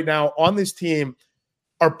say right now on this team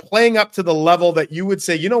are playing up to the level that you would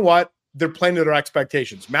say, you know what, they're playing to their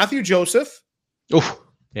expectations? Matthew Joseph,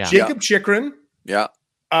 Jacob Chychrun,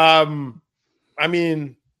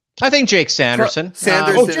 I think Jake Sanderson.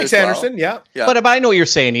 Jake Sanderson, yeah. But I know what you're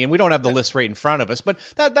saying, Ian. We don't have the list right in front of us, but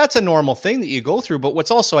that's a normal thing that you go through. But what's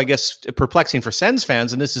also, I guess, perplexing for Sens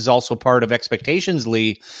fans, and this is also part of expectations,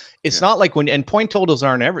 Lee, it's not like and point totals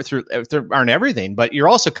aren't everything, but you're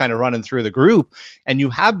also kind of running through the group, and you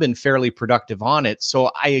have been fairly productive on it.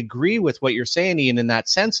 So I agree with what you're saying, Ian, in that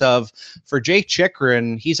sense of, for Jake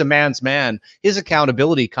Chychrun, he's a man's man. His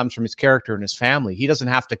accountability comes from his character and his family. He doesn't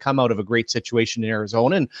have to come out of a great situation in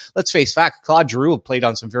Arizona. And let's face fact, Claude Giroux played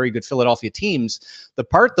on some very good Philadelphia teams. The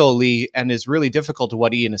part, though, Lee, and is really difficult to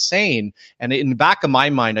what Ian is saying, and in the back of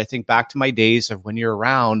my mind, I think back to my days of when you're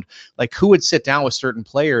around, like who would sit down with certain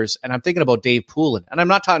players, and I'm thinking about Dave Poulin. And I'm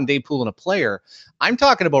not talking Dave Poulin, a player. I'm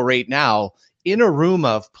talking about right now, in a room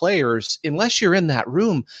of players, unless you're in that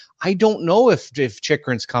room, I don't know if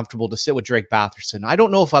Chychrun's comfortable to sit with Drake Batherson. I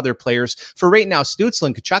don't know if other players, for right now, Stützle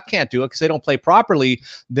and Tkachuk can't do it because they don't play properly.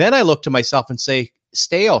 Then I look to myself and say,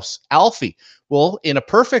 Staios, Alfie. Well, in a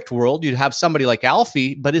perfect world, you'd have somebody like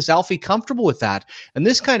Alfie, but is Alfie comfortable with that? And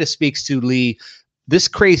this kind of speaks to, Lee, this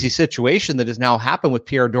crazy situation that has now happened with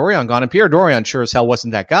Pierre Dorion gone. And Pierre Dorion sure as hell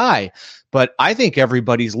wasn't that guy. But I think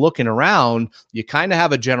everybody's looking around. You kind of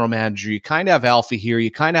have a general manager. You kind of have Alfie here.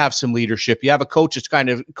 You kind of have some leadership. You have a coach that's kind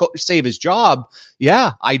of save his job.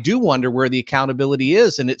 Yeah, I do wonder where the accountability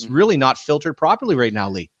is. And it's really not filtered properly right now,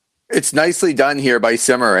 Lee. It's nicely done here by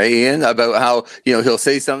Simmer, Ian, about how, he'll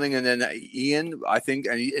say something and then Ian, I think,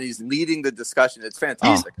 and he's leading the discussion. It's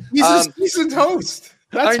fantastic. He's a decent host.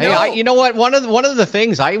 You know what? One of the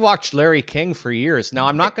things, I watched Larry King for years. Now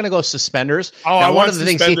I'm not going to go suspenders. One of the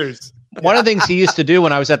things he used to do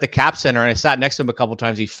when I was at the Cap Center and I sat next to him a couple of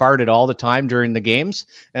times, he farted all the time during the games.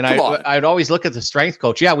 And I'd always look at the strength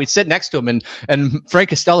coach. Yeah, we'd sit next to him and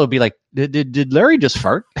Frank Costello would be like, did Larry just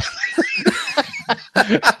fart?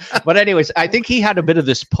 But anyways, I think he had a bit of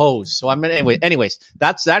this pose. So anyways,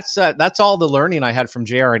 that's all the learning I had from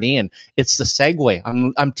JR and Ian. It's the segue.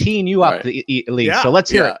 I'm teeing you up, Lee. Yeah. So let's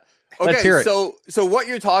hear it. Okay, so what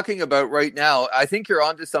you're talking about right now, I think you're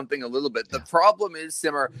onto something a little bit. The problem is,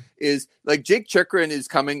 Simmer, is like Jake Chychrun is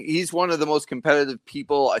coming. He's one of the most competitive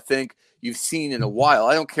people I think you've seen in a while.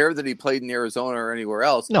 I don't care that he played in Arizona or anywhere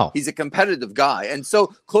else. No, he's a competitive guy. And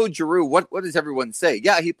so Claude Giroux, what does everyone say?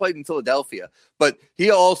 Yeah, he played in Philadelphia, but he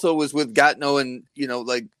also was with Gatineau, and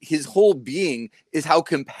like his whole being is how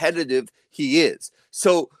competitive he is.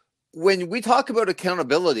 So when we talk about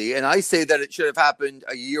accountability, and I say that it should have happened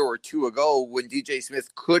a year or two ago when DJ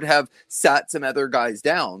Smith could have sat some other guys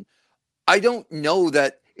down, I don't know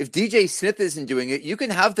that if DJ Smith isn't doing it, you can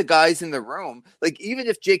have the guys in the room. Like, even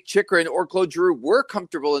if Jake Chychrun or Claude Giroux were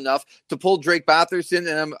comfortable enough to pull Drake Batherson,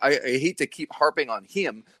 and I hate to keep harping on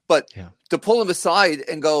him, but to pull him aside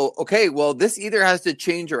and go, okay, well, this either has to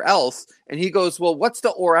change or else. And he goes, well, what's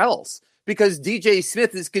the or else? Because DJ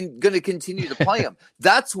Smith is going to continue to play him.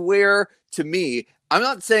 That's where, to me, I'm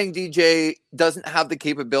not saying DJ doesn't have the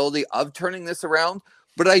capability of turning this around,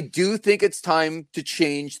 but I do think it's time to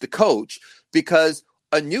change the coach, because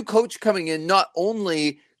a new coach coming in not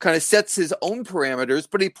only kind of sets his own parameters,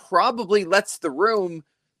 but he probably lets the room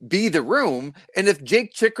be the room. And if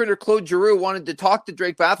Jake Chychrun or Claude Giroux wanted to talk to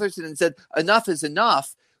Drake Batherson and said, enough is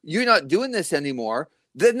enough, you're not doing this anymore,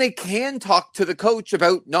 then they can talk to the coach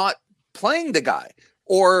about not playing the guy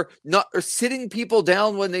or sitting people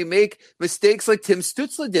down when they make mistakes like Tim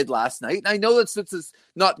Stützle did last night. And I know that Stützle's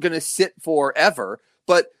not going to sit forever,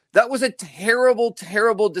 but that was a terrible,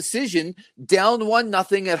 terrible decision, down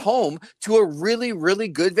 1-0 at home to a really, really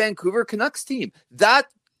good Vancouver Canucks team. That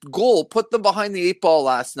goal put them behind the 8 ball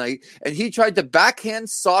last night, and he tried to backhand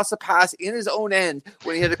sauce a pass in his own end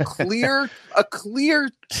when he had a clear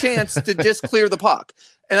chance to just clear the puck.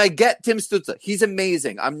 And I get Tim Stützle. He's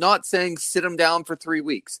amazing. I'm not saying sit him down for 3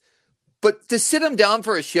 weeks, but to sit him down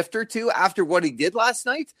for a shift or two after what he did last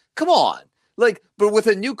night, come on. But with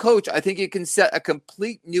a new coach, I think you can set a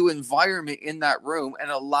complete new environment in that room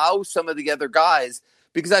and allow some of the other guys,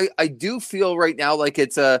 because I do feel right now like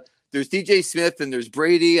there's DJ Smith and there's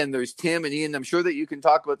Brady and there's Tim and Ian. I'm sure that you can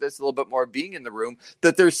talk about this a little bit more being in the room,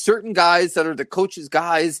 that there's certain guys that are the coach's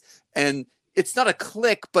guys, and it's not a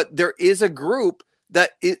clique, but there is a group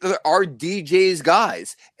that are DJ's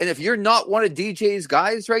guys. And if you're not one of DJ's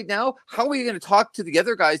guys right now, how are you going to talk to the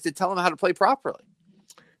other guys to tell them how to play properly?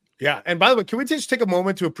 Yeah, and by the way, can we just take a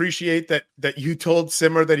moment to appreciate that you told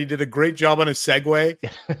Simmer that he did a great job on his segue,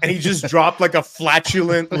 and he just dropped like a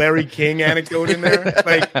flatulent Larry King anecdote in there?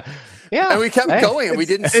 And we kept going, and we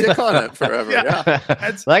didn't stick on it forever. Yeah.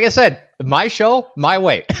 Like I said, my show, my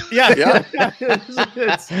way. Yeah.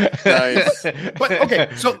 Nice. But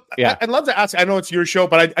okay, so I'd love to ask. I know it's your show,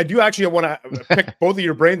 but I do actually want to pick both of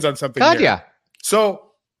your brains on something. God, yeah.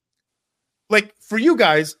 So, for you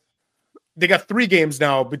guys, they got 3 games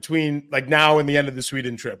now between now and the end of the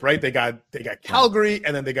Sweden trip, right? They got Calgary,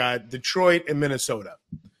 and then they got Detroit and Minnesota.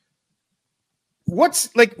 What's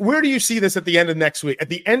where do you see this at the end of next week? At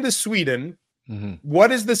the end of Sweden,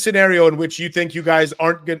 what is the scenario in which you think you guys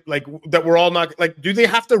aren't good, that we're all not do they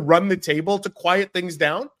have to run the table to quiet things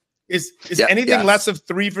down? Is anything less of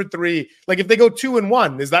 3 for 3? If they go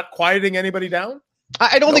 2-1, is that quieting anybody down?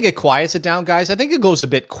 I don't think it quiets it down, guys. I think it goes a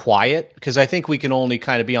bit quiet, because I think we can only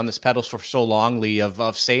kind of be on this pedestal for so long, Lee,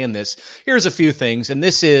 of saying this. Here's a few things, and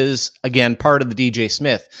this is, again, part of the DJ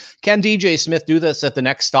Smith. Can DJ Smith do this at the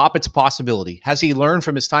next stop? It's a possibility. Has he learned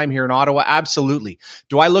from his time here in Ottawa? Absolutely.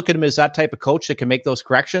 Do I look at him as that type of coach that can make those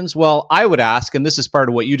corrections? Well, I would ask, and this is part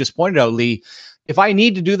of what you just pointed out, Lee, if I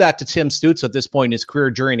need to do that to Tim Stützle at this point in his career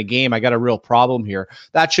during a game, I got a real problem here.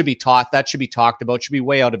 That should be taught. That should be talked about. Should be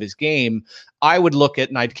way out of his game. I would look at,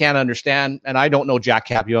 and I can't understand, and I don't know Jack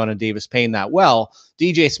Capuano and Davis Payne that well.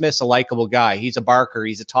 DJ Smith's a likable guy. He's a barker.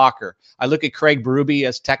 He's a talker. I look at Craig Berube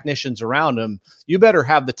as technicians around him. You better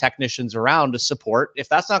have the technicians around to support. If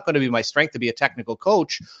that's not going to be my strength to be a technical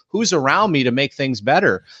coach, who's around me to make things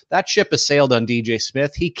better? That ship has sailed on DJ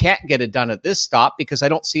Smith. He can't get it done at this stop because I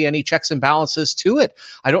don't see any checks and balances to it.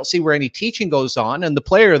 I don't see where any teaching goes on. And the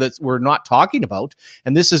player that we're not talking about,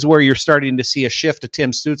 and this is where you're starting to see a shift to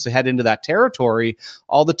Tim Stützle head into that territory,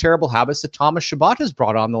 all the terrible habits that Thomas Chabot has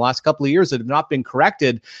brought on the last couple of years that have not been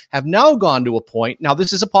corrected have now gone to a point. Now,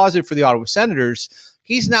 this is a positive for the Ottawa Senators.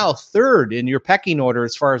 He's now third in your pecking order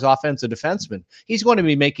as far as offensive defenseman. He's going to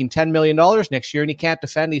be making $10 million next year, and he can't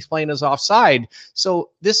defend. He's playing as offside. So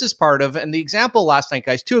this is part of, and the example last night,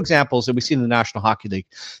 guys, 2 examples that we see in the National Hockey League.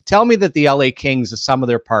 Tell me that the LA Kings, the sum of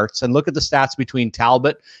their parts, and look at the stats between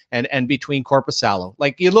Talbot and between Korpisalo.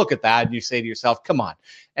 Like, you look at that and you say to yourself, come on.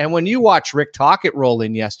 And when you watch Rick Tocchet roll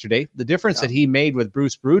in yesterday, the difference that he made with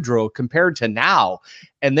Bruce Boudreau compared to now,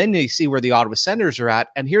 and then you see where the Ottawa Senators are at.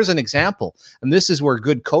 And here's an example. And this is where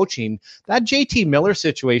good coaching, that JT Miller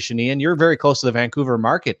situation, Ian, you're very close to the Vancouver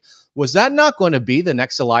market. Was that not going to be the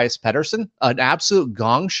next Elias Pettersson? An absolute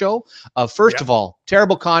gong show? First of all,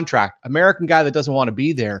 terrible contract. American guy that doesn't want to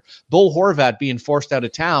be there. Bo Horvat being forced out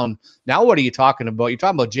of town. Now what are you talking about? You're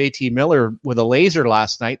talking about JT Miller with a laser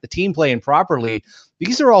last night, the team playing properly.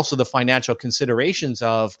 These are also the financial considerations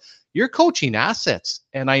of your coaching assets.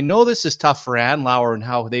 And I know this is tough for Andlauer and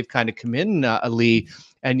how they've kind of come in, Lee.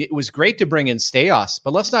 And it was great to bring in Staios,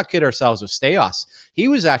 but let's not kid ourselves with Staios. He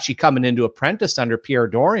was actually coming into apprentice under Pierre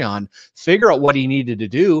Dorion, figure out what he needed to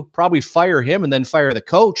do, probably fire him and then fire the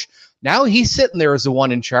coach. Now he's sitting there as the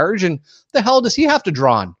one in charge, and the hell does he have to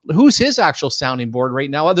draw on? Who's his actual sounding board right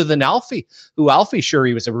now other than Alfie? Alfie, sure,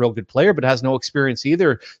 he was a real good player, but has no experience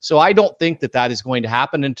either. So I don't think that is going to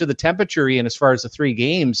happen. And to the temperature, Ian, as far as the 3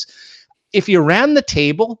 games, if you ran the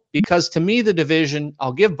table, because to me, the division,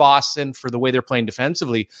 I'll give Boston for the way they're playing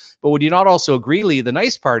defensively, but would you not also agree, Lee, the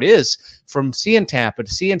nice part is from seeing Tampa to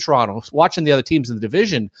seeing Toronto, watching the other teams in the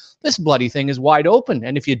division, this bloody thing is wide open.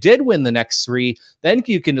 And if you did win the next 3, then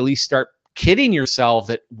you can at least start kidding yourself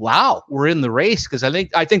that, wow, we're in the race, because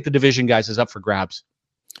I think the division, guys, is up for grabs.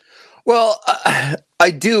 Well,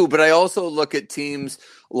 I do, but I also look at teams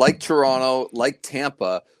like Toronto, like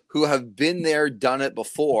Tampa, who have been there, done it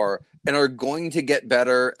before, and are going to get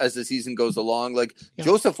better as the season goes along. Like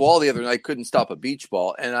Joseph Wall the other night couldn't stop a beach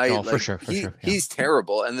ball, and he's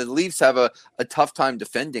terrible. And the Leafs have a tough time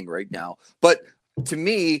defending right now. But to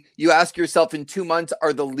me, you ask yourself, in 2 months,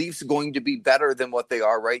 are the Leafs going to be better than what they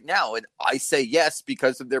are right now? And I say yes,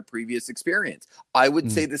 because of their previous experience. I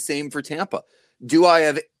would say the same for Tampa. Do I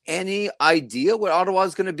have any idea what Ottawa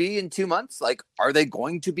is going to be in 2 months? Like, are they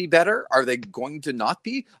going to be better? Are they going to not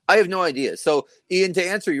be? I have no idea. So, Ian, to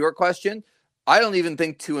answer your question, I don't even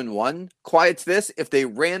think 2-1 quiets this. If they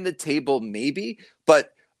ran the table, maybe.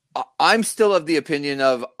 But I'm still of the opinion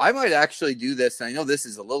of, I might actually do this. And I know this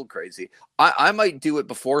is a little crazy. I might do it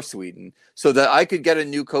before Sweden so that I could get a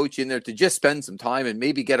new coach in there to just spend some time and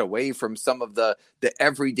maybe get away from some of the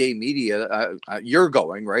everyday media. You're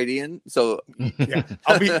going, right, Ian? So yeah,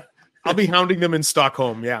 I'll be hounding them in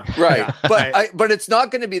Stockholm. Yeah. Right. Yeah. But it's not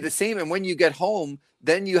going to be the same. And when you get home,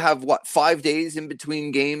 then you have 5 days in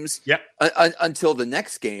between games until the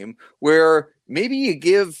next game, where maybe you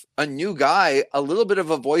give a new guy a little bit of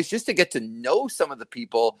a voice just to get to know some of the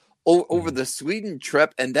people over the Sweden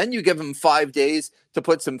trip. And then you give them 5 days to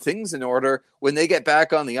put some things in order when they get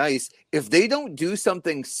back on the ice. If they don't do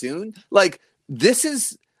something soon, like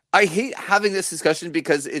I hate having this discussion,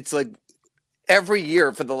 because it's like every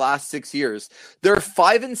year for the last 6 years, they're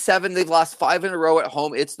 5-7. They've lost 5 in a row at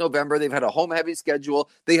home. It's November. They've had a home heavy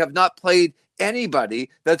schedule. They have not played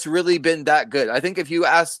anybody that's really been that good. I think if you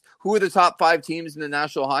ask who are the top 5 teams in the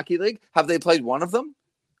National Hockey League, have they played one of them?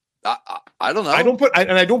 I don't know. I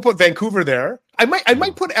don't put Vancouver there. I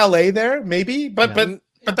might put LA there, maybe, but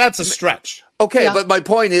that's a stretch. Okay, but my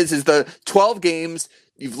point is the 12 games.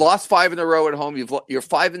 You've lost 5 in a row at home. You're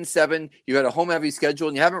 5-7. You had a home heavy schedule,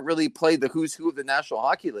 and you haven't really played the who's who of the National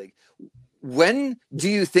Hockey League. When do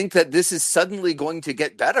you think that this is suddenly going to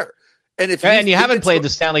get better? And you haven't played the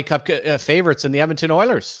Stanley Cup favorites in the Edmonton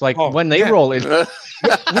Oilers, when they roll in.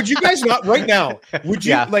 Would you guys not right now? Would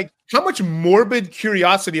you how much morbid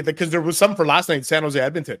curiosity? Because there was some for last night in San Jose,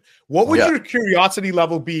 Edmonton. What would your curiosity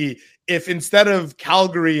level be if instead of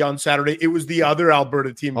Calgary on Saturday, it was the other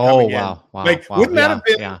Alberta team coming in? Wow, wouldn't that have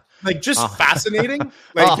been just fascinating?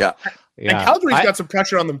 And Calgary's got some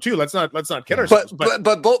pressure on them too. Let's not kid ourselves.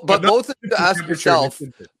 But both of you ask yourself.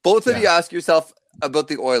 Both of you ask yourself about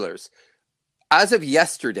the Oilers. As of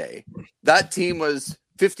yesterday, that team was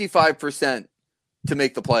 55% to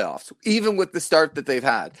make the playoffs, even with the start that they've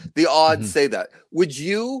had. The odds say that. Would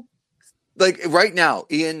you, right now,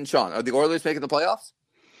 Ian and Shawn, are the Oilers making the playoffs?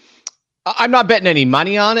 I'm not betting any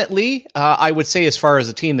money on it, Lee. I would say as far as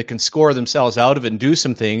a team that can score themselves out of it and do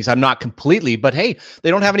some things, I'm not completely. But, hey,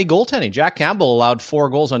 they don't have any goaltending. Jack Campbell allowed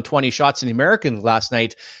 4 goals on 20 shots in the Americans last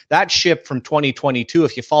night. That ship from 2022,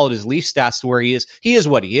 if you followed his Leaf stats to where he is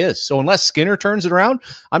what he is. So unless Skinner turns it around,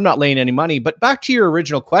 I'm not laying any money. But back to your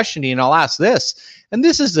original question, Ian, I'll ask this. And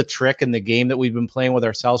this is the trick in the game that we've been playing with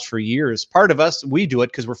ourselves for years. Part of us, we do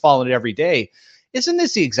it because we're following it every day. Isn't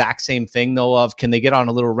this the exact same thing, though, of can they get on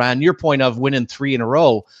a little run? Your point of winning 3 in a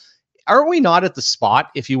row. Aren't we not at the spot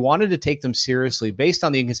if you wanted to take them seriously based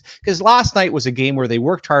on the, because last night was a game where they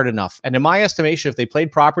worked hard enough. And in my estimation, if they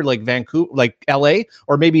played properly like Vancouver, like LA,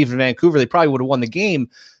 or maybe even Vancouver, they probably would have won the game.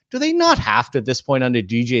 Do they not have to, at this point under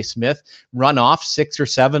DJ Smith, run off 6 or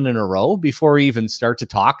 7 in a row before we even start to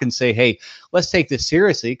talk and say, hey, let's take this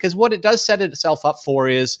seriously? Because what it does set itself up for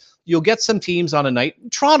is you'll get some teams on a night.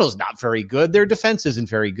 Toronto's not very good. Their defense isn't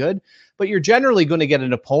very good. But you're generally going to get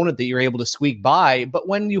an opponent that you're able to squeak by. But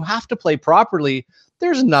when you have to play properly,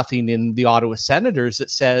 there's nothing in the Ottawa Senators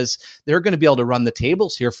that says they're going to be able to run the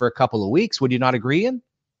tables here for a couple of weeks. Would you not agree, Ian?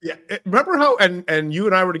 Yeah. Remember how, and you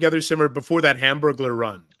and I were together, Simmer, before that Hamburglar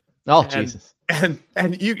run. Oh, Jesus.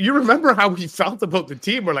 And you remember how we felt about the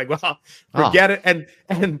team. We're like, well, forget it.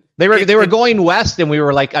 And they were going west, and we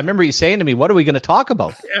were like, I remember you saying to me, what are we going to talk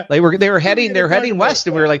about? Yeah. They were heading west,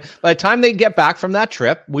 and we were like, by the time they get back from that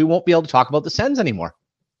trip, we won't be able to talk about the Sens anymore.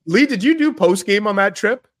 Lee, did you do post game on that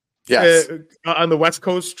trip? Yes. On the West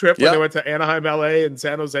Coast trip when they went to Anaheim, LA, and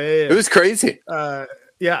San Jose. It was crazy.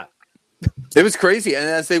 Yeah. It was crazy. And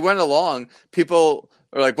as they went along, people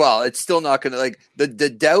are like, well, it's still not going to, like, the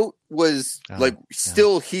doubt was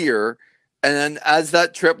still here. And then as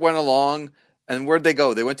that trip went along, and where'd they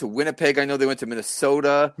go? They went to Winnipeg. I know they went to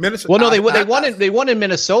Minnesota. Well, no, they won in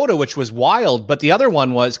Minnesota, which was wild. But the other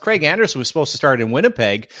one was Craig Anderson was supposed to start in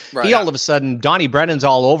Winnipeg. Right. He all of a sudden, Donnie Brennan's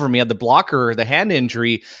all over me, had the blocker, the hand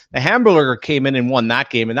injury. The Hamburger came in and won that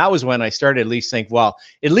game. And that was when I started at least think, well,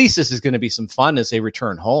 at least this is going to be some fun as they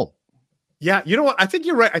return home. Yeah, you know what? I think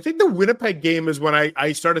you're right. I think the Winnipeg game is when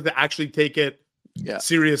I started to actually take it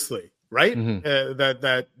seriously, right? Mm-hmm.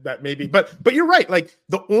 That maybe, but you're right. Like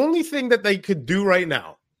the only thing that they could do right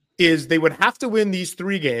now is they would have to win these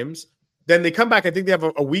 3 games. Then they come back. I think they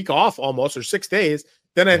have a week off almost, or 6 days.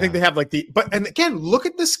 Then I think they have and again, look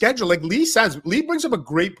at the schedule. Like Lee brings up a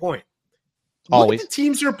great point. Look at the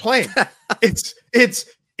teams you're playing. it's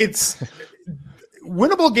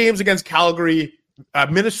winnable games against Calgary,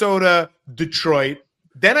 Minnesota, Detroit.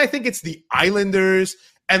 Then I think it's the Islanders.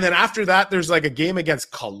 And then after that, there's like a game against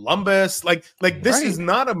Columbus. Like this is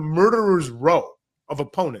not a murderer's row of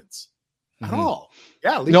opponents at all.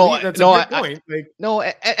 Yeah, that's a good point.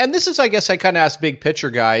 And this is, I guess, I kind of asked big picture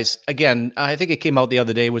guys. Again, I think it came out the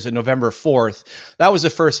other day, was it November 4th? That was the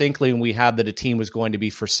first inkling we had that a team was going to be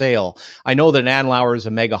for sale. I know that Andlauer is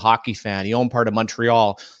a mega hockey fan. He owned part of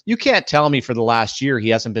Montreal. You can't tell me for the last year he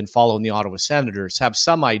hasn't been following the Ottawa Senators. Have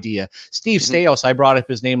some idea. Steve Staios, I brought up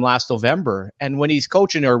his name last November. And when he's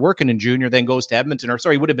coaching or working in junior, then goes to Edmonton,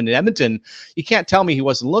 he would have been in Edmonton. You can't tell me he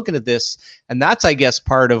wasn't looking at this. And that's, I guess,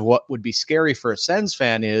 part of what would be scary for a Sens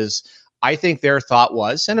fan is I think their thought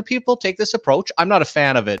was, and people take this approach, I'm not a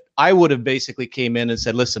fan of it. I would have basically came in and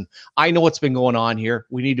said, listen, I know what's been going on here.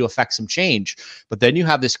 We need to affect some change. But then you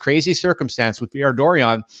have this crazy circumstance with Pierre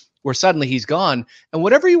Dorion where suddenly he's gone. And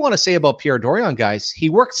whatever you want to say about Pierre Dorion, guys, he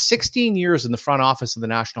worked 16 years in the front office of the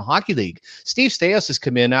National Hockey League. Steve Staios has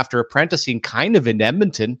come in after apprenticing kind of in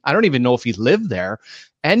Edmonton. I don't even know if he lived there.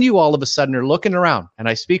 And you all of a sudden are looking around. And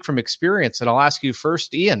I speak from experience. And I'll ask you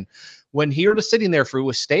first, Ian, when he was sitting there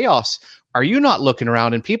with Staios, are you not looking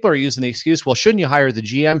around? And people are using the excuse, well, shouldn't you hire the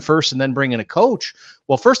GM first and then bring in a coach?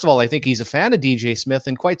 Well, first of all, I think he's a fan of DJ Smith,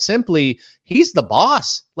 and quite simply, he's the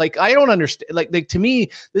boss. Like, I don't understand. Like to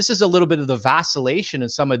me, this is a little bit of the vacillation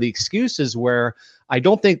and some of the excuses where I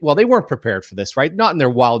don't think, well, they weren't prepared for this, right? Not in their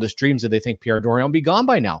wildest dreams did they think Pierre Dorion would be gone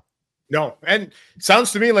by now. No, and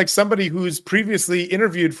sounds to me like somebody who's previously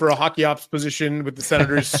interviewed for a hockey ops position with the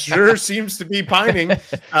Senators sure seems to be pining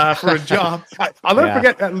for a job. I'll never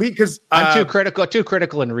forget Lee, because I'm too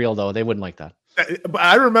critical and real though. They wouldn't like that. But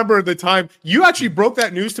I remember the time you actually broke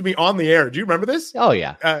that news to me on the air. Do you remember this? Oh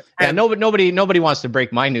yeah, nobody wants to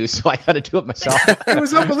break my news, so I got to do it myself. It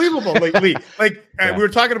was unbelievable, Lee. We were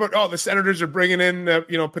talking about the Senators are bringing in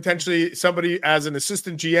potentially somebody as an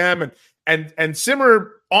assistant GM, and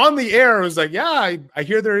Simmer on the air was like, yeah, I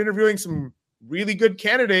hear they're interviewing some really good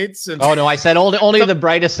candidates. And oh no, I said only the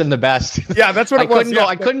brightest and the best. Yeah, that's what it was.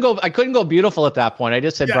 I couldn't go beautiful at that point. I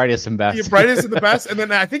just said brightest and best. Yeah, brightest and the best. And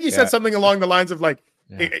then I think he said something along the lines of like,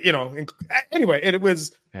 anyway, it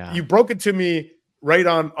was, you broke it to me right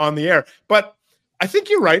on the air. But I think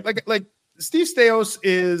you're right. Like Steve Staios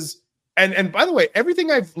is, and by the way,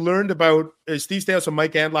 everything I've learned about Steve Staios and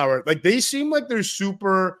Mike Andlauer, like they seem like they're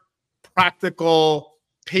super practical,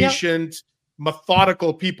 patient,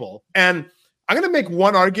 methodical people. And I'm going to make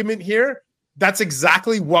one argument here. That's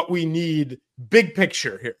exactly what we need, big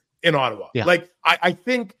picture here in Ottawa. Yeah. Like, I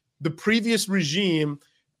think the previous regime,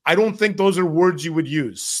 I don't think those are words you would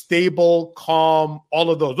use. Stable, calm,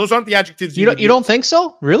 all of those. Those aren't the adjectives you don't think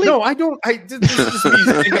so? Really? No, I don't. This is just me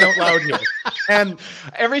thinking out loud here. And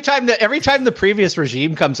every time the previous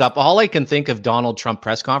regime comes up, all I can think of Donald Trump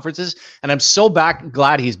press conferences, and I'm so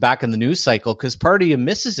glad he's back in the news cycle because part of you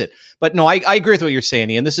misses it. But no, I agree with what you're saying,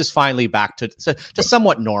 Ian. This is finally back to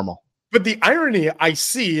somewhat normal. But the irony I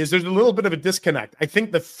see is there's a little bit of a disconnect. I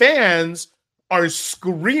think the fans are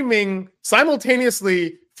screaming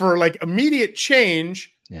simultaneously for like immediate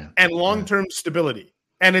change and long-term stability.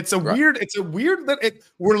 And it's we're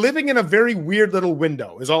living in a very weird little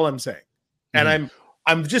window is all I'm saying. And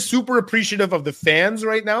I'm just super appreciative of the fans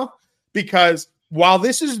right now because while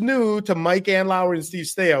this is new to Mike Andlauer and Steve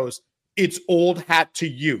Staios, it's old hat to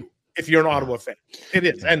you if you're an Ottawa fan. It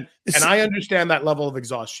is. And I understand that level of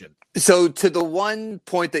exhaustion. So to the one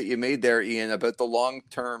point that you made there, Ian, about the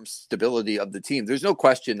long-term stability of the team, there's no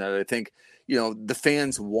question that I think, the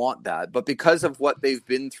fans want that. But because of what they've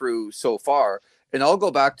been through so far, and I'll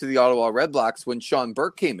go back to the Ottawa Red Blacks when Shawn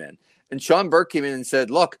Burke came in. And Shawn Burke came in and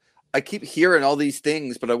said, look, I keep hearing all these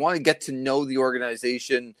things, but I want to get to know the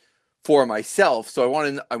organization for myself. So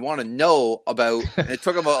I want to know about, and it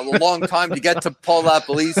took him a long time to get to Paul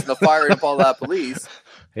LaPolice and the firing of Paul LaPolice.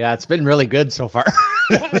 Yeah, it's been really good so far.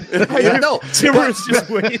 No, Timmer's just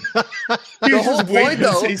waiting. The whole point,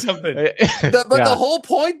 though, say something. The whole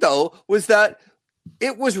point, though, was that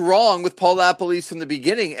it was wrong with Paul LaPolice from the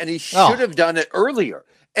beginning, and he should have done it earlier.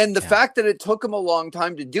 And the fact that it took him a long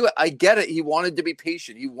time to do it, I get it. He wanted to be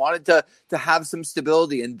patient. He wanted to have some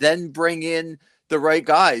stability and then bring in the right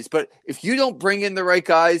guys. But if you don't bring in the right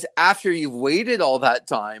guys after you've waited all that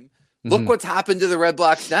time, look what's happened to the Red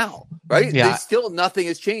Blacks now, right? Yeah. Nothing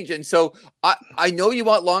has changed. And so I know you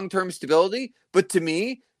want long-term stability, but to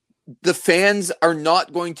me, the fans are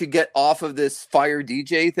not going to get off of this fire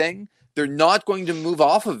DJ thing. They're not going to move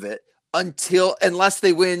off of it unless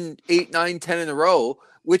they win 8, 9, 10 in a row,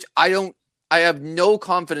 which I have no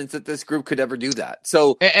confidence that this group could ever do that.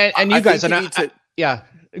 So, and you guys,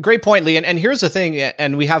 great point, Lee. And here's the thing,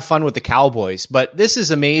 and we have fun with the Cowboys, but this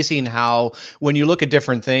is amazing how when you look at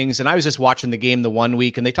different things, and I was just watching the game the one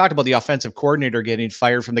week, and they talked about the offensive coordinator getting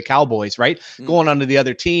fired from the Cowboys, right? Going on to the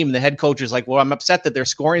other team. The head coach is like, well, I'm upset that they're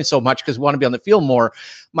scoring so much because we want to be on the field more.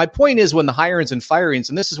 My point is when the hirings and firings,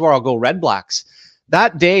 and this is where I'll go Red Blacks,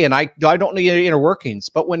 that day, and I don't know the inner workings,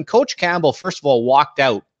 but when Coach Campbell, first of all, walked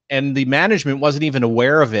out and the management wasn't even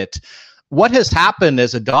aware of it, what has happened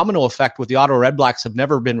as a domino effect with the Ottawa Red Blacks have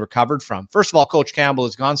never been recovered from. First of all, Coach Campbell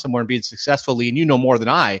has gone somewhere and been successfully, and you know more than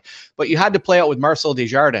I, but you had to play out with Marcel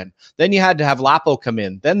Desjardins. Then you had to have Lapo come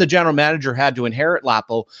in. Then the general manager had to inherit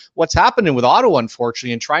Lapo. What's happening with Ottawa,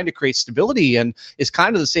 unfortunately, and trying to create stability and is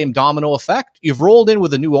kind of the same domino effect. You've rolled in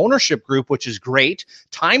with a new ownership group, which is great.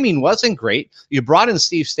 Timing wasn't great. You brought in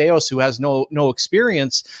Steve Staios, who has no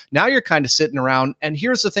experience. Now you're kind of sitting around. And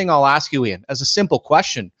here's the thing I'll ask you, Ian, as a simple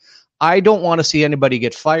question. I don't want to see anybody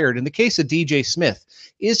get fired. In the case of DJ Smith,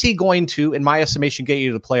 is he going to, in my estimation, get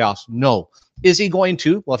you to the playoffs? No. Is he going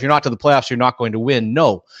to? Well, if you're not to the playoffs, you're not going to win.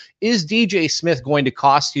 No. Is DJ Smith going to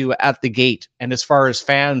cost you at the gate? And as far as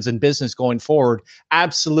fans and business going forward,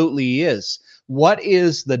 absolutely he is. What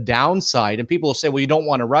is the downside? And people will say, well, you don't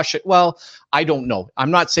want to rush it. Well, I don't know.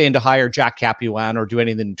 I'm not saying to hire Jack Capuan or do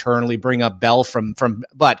anything internally, bring up Bell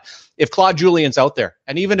but if Claude Julien's out there,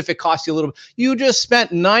 and even if it costs you a little, you just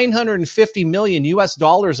spent $950 million US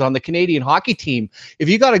on the Canadian hockey team. If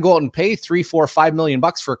you got to go out and pay $3, $4, $5 million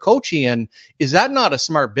for a coach, Ian, is that not a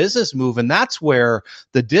smart business move? And that's where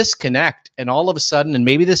the disconnect, and all of a sudden, and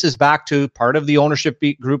maybe this is back to part of the ownership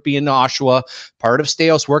group being Oshawa, part of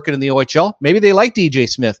Staios working in the OHL. Maybe they like DJ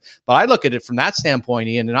Smith, but I look at it from that standpoint,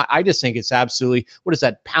 Ian, and I just think it's absolutely, what is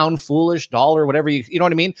that, pound foolish, dollar, whatever, you know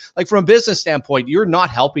what I mean? Like from a business standpoint, you're not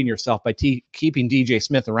helping yourself by keeping DJ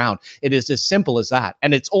Smith around. It is as simple as that,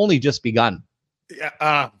 and it's only just begun.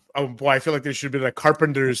 Yeah. Oh boy, I feel like there should have been a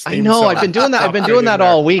Carpenter's theme I know. song. I've been doing that. I've been doing that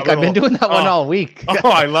all week. I've been doing that one all week. Oh,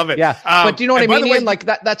 I love it. Yeah. But do you know what I mean? Ian? Like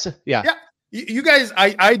that's yeah. You guys,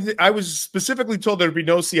 I was specifically told there'd be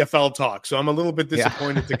no CFL talk, so I'm a lited bit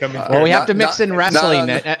disappointed to come in. Well, we have to mix in wrestling.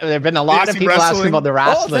 There have been a lot of people asking about the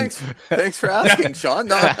wrestling. Thanks for asking, Shawn.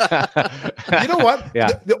 No. You know what? Yeah.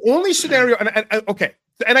 The only scenario, and okay,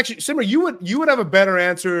 and actually, Simmer, you would have a better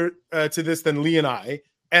answer to this than Lee and I.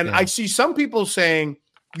 And I see some people saying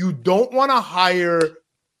you don't want to hire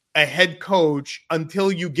a head coach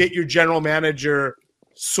until you get your general manager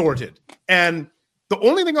sorted. And the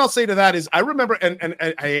only thing I'll say to that is I remember, and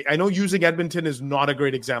I know using Edmonton is not a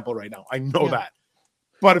great example right now. I know that.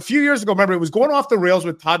 But a few years ago, remember, it was going off the rails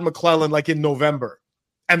with Todd McClellan like in November.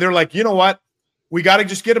 And they're like, you know what? We got to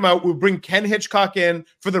just get him out. We'll bring Ken Hitchcock in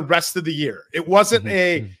for the rest of the year. It wasn't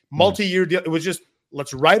a multi-year deal. It was just,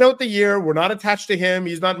 let's write out the year. We're not attached to him.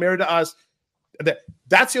 He's not married to us.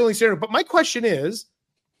 That's the only scenario. But my question is,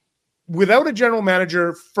 without a general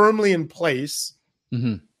manager firmly in place,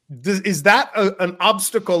 is that an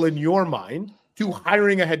obstacle in your mind to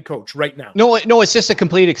hiring a head coach right now? No, it's just a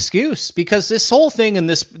complete excuse, because this whole thing and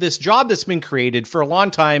this job that's been created for a long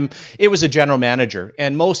time, it was a general manager.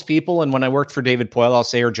 And most people, and when I worked for David Poyle, I'll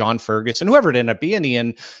say, or John Ferguson, whoever it ended up being,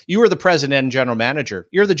 Ian, you were the president and general manager.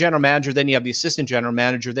 You're the general manager, then you have the assistant general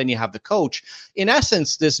manager, then you have the coach. In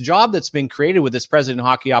essence, this job that's been created with this president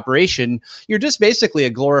hockey operation, you're just basically a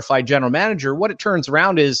glorified general manager. What it turns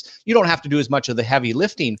around is you don't have to do as much of the heavy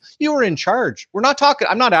lifting. You are in charge.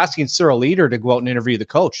 I'm not asking Cyril Leader to go out and interview the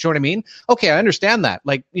coach. You know what I mean? Okay, I understand that.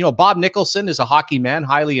 Like, Bob Nicholson is a hockey man,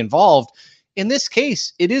 highly involved. In this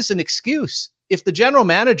case, it is an excuse. If the general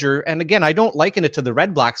manager, and again, I don't liken it to the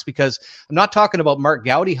Red Blacks, because I'm not talking about Mark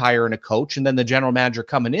Gowdy hiring a coach and then the general manager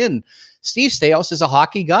coming in. Steve Staios is a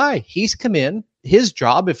hockey guy. He's come in. His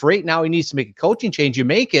job, if right now he needs to make a coaching change, you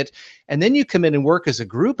make it, and then you come in and work as a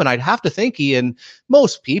group. And I'd have to think, Ian,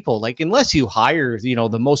 most people, like, unless you hire,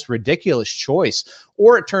 the most ridiculous choice,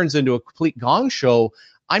 or it turns into a complete gong show,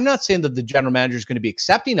 I'm not saying that the general manager is going to be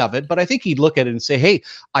accepting of it, but I think he'd look at it and say, hey,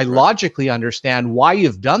 I logically understand why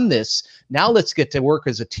you've done this. Now let's get to work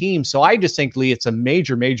as a team. So I just think, Lee, it's a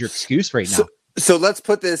major, major excuse right now. So let's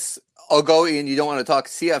put this. I'll go, Ian, you don't want to talk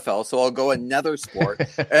CFL, so I'll go another sport,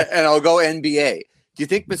 and I'll go NBA. Do you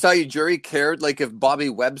think Masai Ujiri cared, like, if Bobby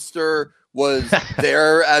Webster was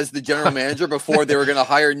there as the general manager before they were going to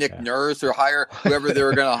hire Nick Nurse or hire whoever they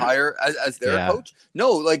were going to hire as their coach?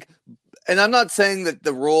 No, like, and I'm not saying that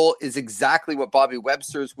the role is exactly what Bobby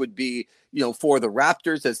Webster's would be, for the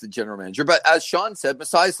Raptors as the general manager. But as Shawn said,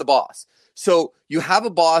 Masai's the boss. So you have a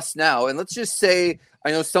boss now, and let's just say,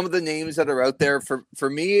 I know some of the names that are out there. For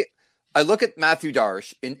me, I look at Matthew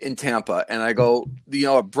Darsh in Tampa, and I go,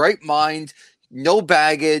 a bright mind, no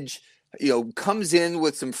baggage, comes in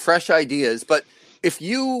with some fresh ideas. But if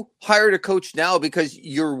you hired a coach now because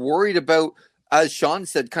you're worried about, as Shawn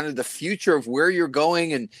said, kind of the future of where you're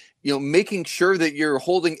going and, making sure that you're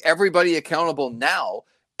holding everybody accountable now,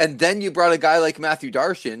 and then you brought a guy like Matthew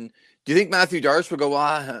Darsh in, do you think Matthew Darsh would go,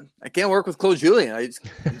 I can't work with Claude Julien. I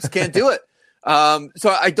just can't do it. So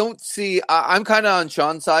I don't see, I'm kind of on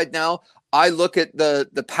Shawn's side now. I look at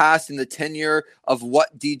the past and the tenure of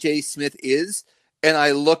what DJ Smith is, and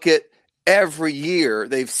I look at every year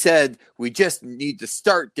they've said, we just need to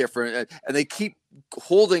start different. And they keep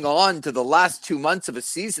holding on to the last 2 months of a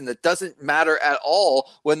season that doesn't matter at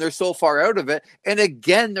all when they're so far out of it. And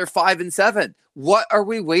again, they're 5-7. What are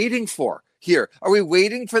we waiting for here? Are we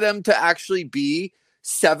waiting for them to actually be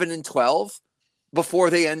 7-12? Before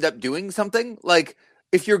they end up doing something? Like,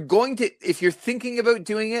 if you're thinking about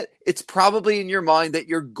doing it, it's probably in your mind that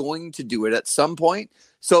you're going to do it at some point.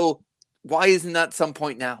 So why isn't that some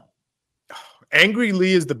point now? Angry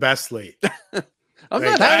Lee is the best Lee. I'm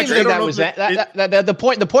not actually. That was the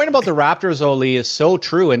point. The point about the Raptors, Lee, is so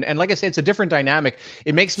true, and like I say, it's a different dynamic.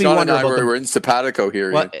 It makes me wonder. We're in simpatico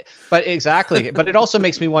here, but exactly. But it also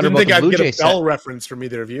makes me wonder about the Blue Jays. Bell reference from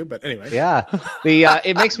either of you, but anyway. Yeah,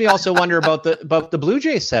 it makes me also wonder about the Blue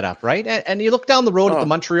Jays setup, right? And you look down the road at the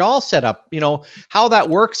Montreal setup. How that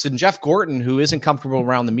works, and Jeff Gorton, who isn't comfortable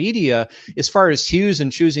around the media, as far as Hughes and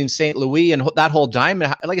choosing St. Louis and that whole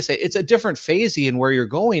diamond. Like I say, it's a different phase in where you're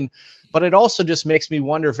going. But it also just makes me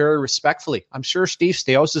wonder very respectfully. I'm sure Steve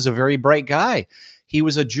Staios is a very bright guy. He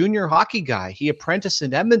was a junior hockey guy. He apprenticed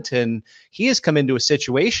in Edmonton. He has come into a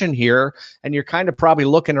situation here, and you're kind of probably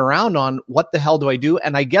looking around on what the hell do I do?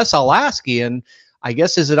 And I guess I'll ask Ian,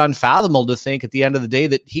 is it unfathomable to think at the end of the day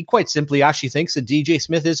that he quite simply actually thinks that DJ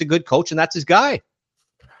Smith is a good coach and that's his guy?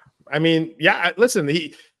 I mean, yeah, listen,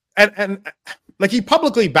 he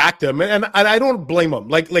publicly backed him, and I don't blame him.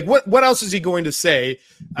 Like what else is he going to say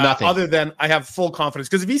other than I have full confidence?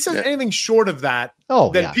 Because if he says anything short of that,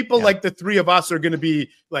 then people like the three of us are going to be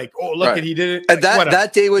like, oh, look at he did it. And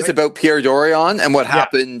that day was about Pierre Dorion, and what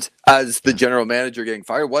happened as the general manager getting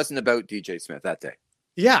fired wasn't about DJ Smith that day.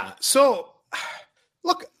 Yeah. So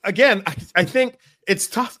look, again, I think it's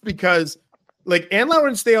tough because like Andlauer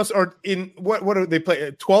and Staios are in what do they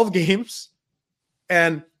play? 12 games,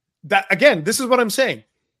 and that again, this is what I'm saying.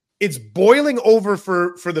 It's boiling over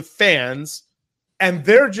for the fans, and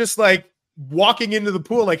they're just like walking into the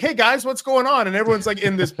pool like, hey guys, what's going on? And everyone's like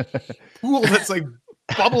in this pool that's like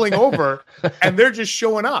bubbling over, and they're just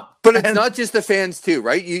showing up. But it's not just the fans too,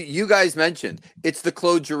 right? You guys mentioned it's the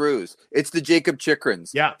Claude Giroux, it's the Jacob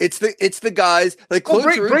Chikrins. Yeah, it's the guys like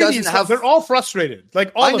Claude Giroux doesn't have. They're all frustrated.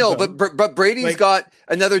 Like all I know, of them. but Brady's got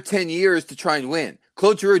another 10 years to try and win.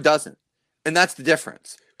 Claude Giroux doesn't, and that's the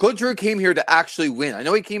difference. Claude Giroux came here to actually win. I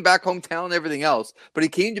know he came back hometown and everything else, but he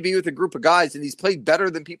came to be with a group of guys, and he's played better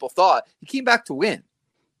than people thought. He came back to win.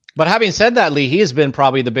 But having said that, Lee, he has been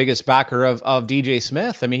probably the biggest backer of DJ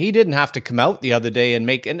Smith. I mean, he didn't have to come out the other day and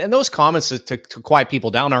make, and those comments to quiet people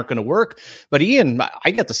down aren't going to work. But Ian, I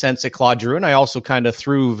get the sense that Claude Giroux, and I also kind of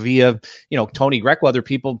threw via, Tony Greco, other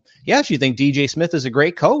people, he actually think DJ Smith is a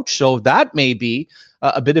great coach. So that may be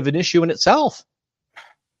a bit of an issue in itself.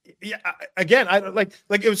 Yeah. Again, I like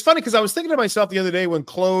it was funny because I was thinking to myself the other day when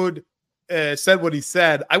Claude said what he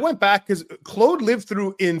said. I went back because Claude lived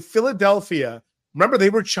through in Philadelphia. Remember,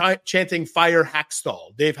 they were chanting "Fire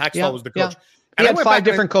Hackstall." Dave Hackstall was the coach. Yeah. He had 5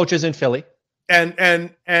 different coaches in Philly.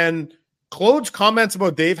 And Claude's comments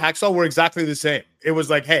about Dave Hackstall were exactly the same. It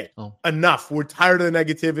was like, "Hey, enough. We're tired of the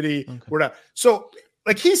negativity. Okay. We're not." So,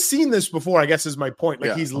 like, he's seen this before, I guess is my point.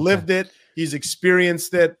 Like, he's lived it. He's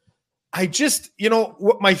experienced it. I just,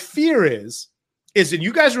 what my fear is, and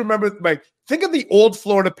you guys remember, like, think of the old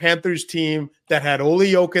Florida Panthers team that had Ole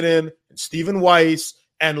Jokinen and Stephen Weiss.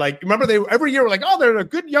 And like, remember they every year were like, oh, they're a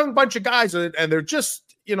good young bunch of guys, and they're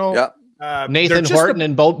just, Nathan Horton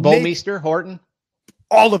and Bomeister Horton,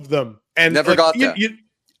 all of them, and never got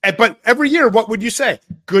that. But every year, what would you say?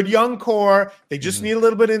 Good young core. They just need a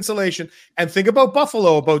little bit of insulation. And think about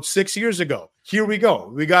Buffalo about 6 years ago. Here we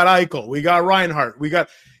go. We got Eichel. We got Reinhart.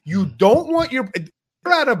 You don't want you're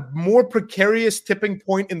at a more precarious tipping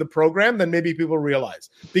point in the program than maybe people realize,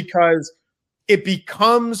 because it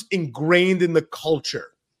becomes ingrained in the culture,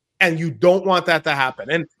 and you don't want that to happen.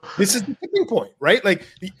 And this is the tipping point, right? Like,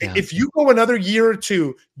 if you go another year or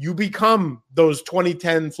two, you become those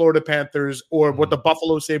 2010 Florida Panthers or what the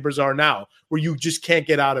Buffalo Sabres are now, where you just can't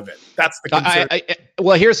get out of it. That's the concern.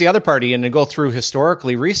 Well, here's the other party, and to go through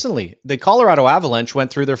historically recently, the Colorado Avalanche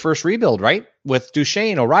went through their first rebuild, right? With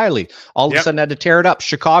Duchesne, O'Reilly, all of a sudden had to tear it up.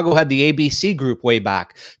 Chicago had the ABC group way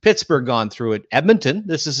back. Pittsburgh gone through it. Edmonton,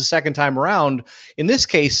 this is the second time around. In this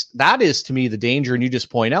case, that is to me the danger, and you just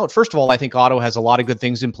point out. First of all, I think Ottawa has a lot of good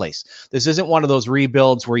things in place. This isn't one of those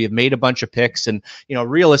rebuilds where you've made a bunch of picks, and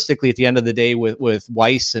realistically, at the end of the day, with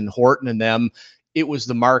Weiss and Horton and them, it was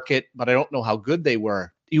the market, but I don't know how good they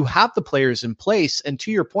were. You have the players in place. And to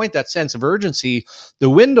your point, that sense of urgency, the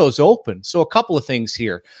window's open. So a couple of things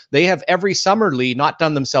here. They have every summer, Lee, not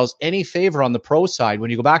done themselves any favor on the pro side. When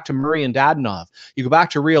you go back to Murray and Dadonov, you go back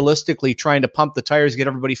to realistically trying to pump the tires, get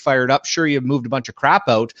everybody fired up. Sure, you've moved a bunch of crap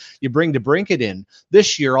out. You bring DeBrincat in.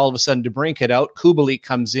 This year, all of a sudden, DeBrincat out. Kubalik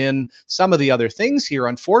comes in. Some of the other things here,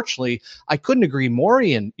 unfortunately, I couldn't agree more,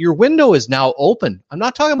 Ian. Your window is now open. I'm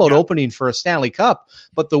not talking about opening for a Stanley Cup,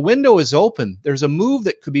 but the window is open. There's a move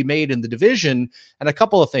that could be made in the division, and a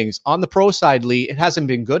couple of things on the pro side, Lee. It hasn't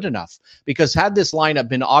been good enough, because had this lineup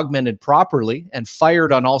been augmented properly and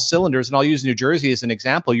fired on all cylinders, and I'll use New Jersey as an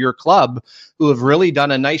example, your club, who have really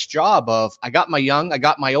done a nice job of, I got my young, I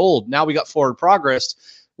got my old, now we got forward progress.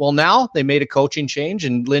 Well, now they made a coaching change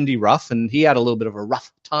in Lindy Ruff, and he had a little bit of a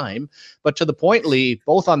rough time. But to the point, Lee,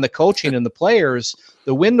 both on the coaching and the players,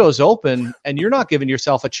 the window's open, and you're not giving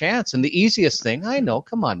yourself a chance. And the easiest thing, I know,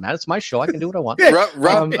 come on, man, it's my show. I can do what I want.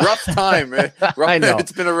 Rough time. I know.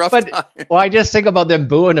 It's been a rough time. Well, I just think about them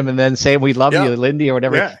booing him and then saying, we love you, Lindy, or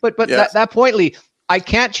whatever. Yeah. But that point, Lee, I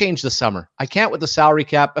can't change the summer. I can't with the salary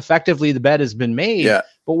cap. Effectively, the bet has been made. Yeah.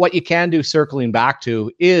 But what you can do, circling back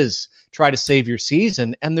to, is try to save your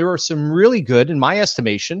season. And there are some really good, in my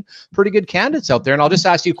estimation, pretty good candidates out there. And I'll just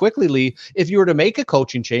ask you quickly, Lee, if you were to make a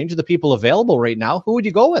coaching change, the people available right now, who would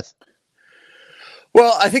you go with?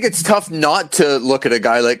 Well, I think it's tough not to look at a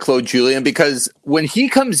guy like Claude Julien, because when he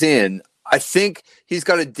comes in, I think he's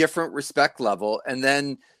got a different respect level. And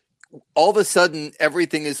then all of a sudden,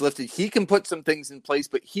 everything is lifted. He can put some things in place,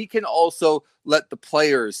 but he can also let the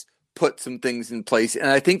players put some things in place. And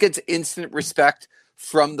I think it's instant respect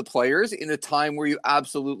from the players in a time where you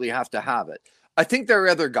absolutely have to have it. I think there are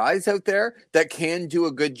other guys out there that can do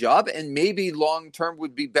a good job and maybe long-term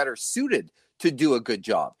would be better suited to do a good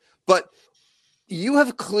job. But you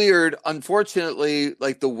have cleared, unfortunately,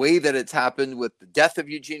 like the way that it's happened with the death of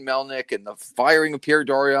Eugene Melnyk and the firing of Pierre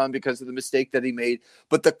Dorion because of the mistake that he made.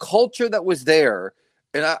 But the culture that was there,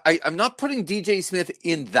 and I'm not putting DJ Smith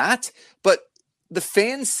in that, but the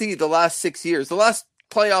fans see the last 6 years, the last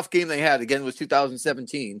playoff game they had again was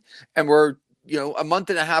 2017, and we're a month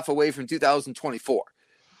and a half away from 2024.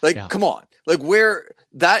 Come on, like where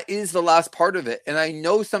that is the last part of it. And I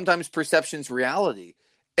know sometimes perception's reality.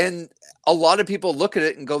 And a lot of people look at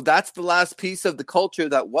it and go, that's the last piece of the culture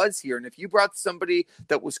that was here. And if you brought somebody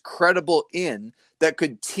that was credible in, that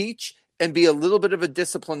could teach and be a little bit of a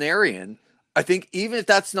disciplinarian, I think even if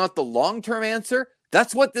that's not the long-term answer,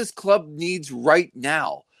 that's what this club needs right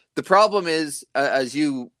now. The problem is, as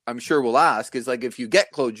you, I'm sure, will ask, is like, if you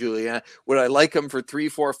get Claude Julien, would I like him for 3,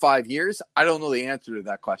 4, 5 years? I don't know the answer to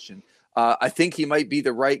that question. I think he might be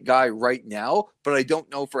the right guy right now, but I don't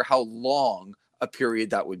know for how long a period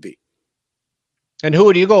that would be. And who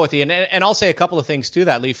would you go with, Ian? And I'll say a couple of things to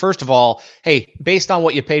that, Lee. First of all, hey, based on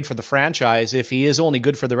what you paid for the franchise, if he is only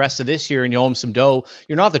good for the rest of this year and you owe him some dough,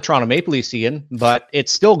 you're not the Toronto Maple Leafs, Ian, but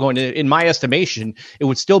it's still going to, in my estimation, it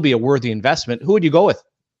would still be a worthy investment. Who would you go with?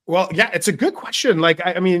 Well, yeah, it's a good question. Like,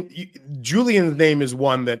 I mean, Julian's name is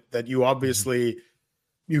one that you obviously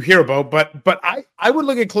you hear about, but I would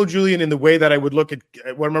look at Claude Julien in the way that I would look at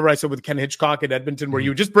what remember I said with Ken Hitchcock at Edmonton, where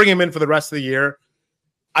you just bring him in for the rest of the year.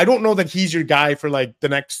 I don't know that he's your guy for like the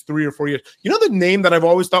next 3 or 4 years. You know, the name that I've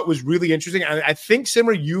always thought was really interesting, I think,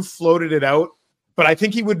 Simmer, you floated it out, but I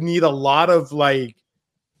think he would need a lot of like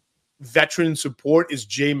veteran support, is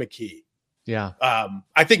Jay McKee. Yeah.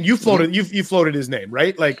 I think you floated you floated his name,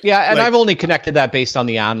 right? Like, yeah, and like, I've only connected that based on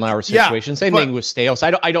the Andlauer situation. Same thing with Stales.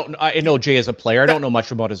 I know Jay as a player. I don't know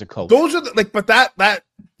much about as a coach. Those are but that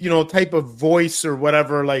you know, type of voice or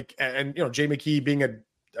whatever, like, and you know, Jay McKee being a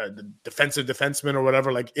defensive defenseman or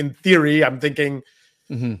whatever, like, in theory, I'm thinking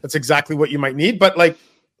that's exactly what you might need. But like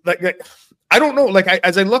I don't know. Like,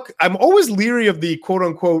 as I look, I'm always leery of the quote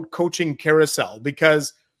unquote coaching carousel,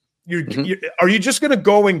 because are you just going to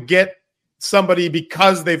go and get somebody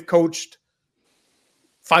because they've coached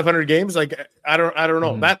 500 games? Like, I don't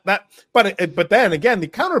know but then again, the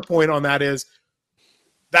counterpoint on that is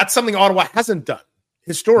that's something Ottawa hasn't done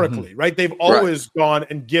historically, right? They've always gone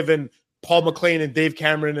and given Paul McLean and Dave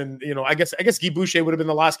Cameron, and you know, I guess Guy Boucher would have been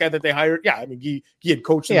the last guy that they hired. Yeah, I mean, Guy had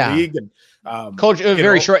coached in the league and coach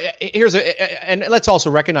very short. Here's and let's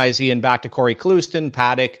also recognize, Ian, back to Corey Clouston,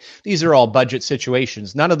 Paddock. These are all budget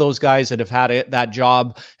situations. None of those guys that have had that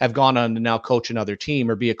job have gone on to now coach another team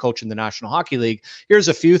or be a coach in the National Hockey League. Here's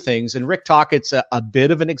a few things, and Rick Tockett's a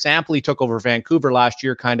bit of an example. He took over Vancouver last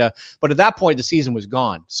year, kind of, but at that point the season was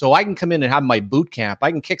gone. So I can come in and have my boot camp.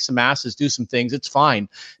 I can kick some asses, do some things. It's fine.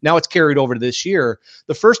 Now it's carried over to this year.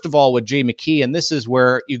 The first of all with Jay McKee, and this is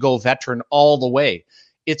where you go veteran all the way.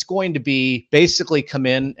 It's going to be basically come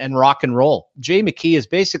in and rock and roll. Jay McKee is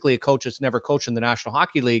basically a coach that's never coached in the National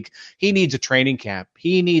Hockey League. He needs a training camp.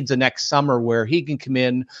 He needs a next summer where he can come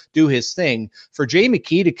in, do his thing. For Jay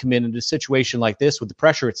McKee to come in a situation like this with the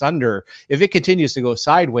pressure it's under, if it continues to go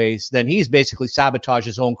sideways, then he's basically sabotaged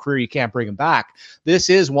his own career. You can't bring him back. This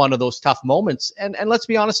is one of those tough moments. And let's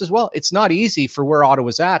be honest as well, it's not easy for where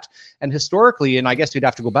Ottawa's at. And historically, and I guess you'd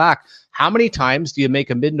have to go back, how many times do you make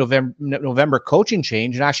a mid-November coaching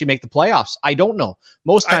change and actually make the playoffs? I don't know.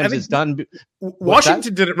 Most times it's done.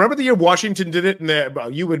 Washington did it. Remember the year Washington did it?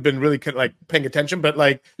 And you would have been really like paying attention, but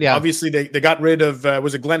like, obviously they got rid of,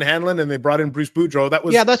 was it Glenn Hanlon, and they brought in Bruce Boudreau. That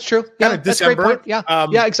was, that's true. Kind of December.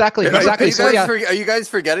 Yeah, exactly. Exactly. Are you guys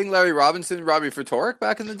forgetting Larry Robinson and Robbie Ftorek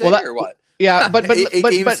back in the day, or what? Yeah, but eight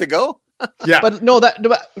games ago? Yeah. But no,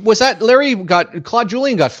 Claude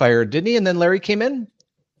Julien got fired, didn't he? And then Larry came in?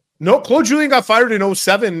 No, Claude Julien got fired in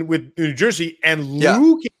 2007 with New Jersey, and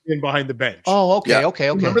Lou came in behind the bench. Oh, okay.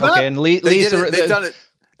 Remember that? And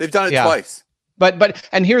they've done it twice. But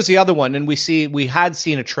and here's the other one, and we had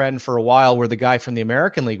seen a trend for a while where the guy from the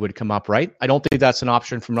American League would come up, right? I don't think that's an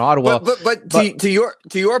option from Ottawa. But to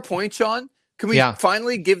your point, Shawn, can we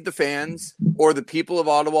finally give the fans or the people of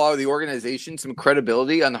Ottawa or the organization some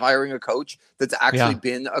credibility on hiring a coach that's actually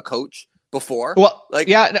been a coach before? Well,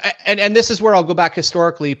 and this is where I'll go back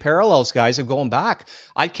historically, parallels, guys, of going back.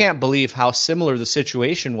 I can't believe how similar the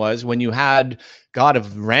situation was when you had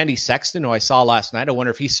of Randy Sexton, who I saw last night. I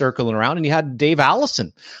wonder if he's circling around, and you had Dave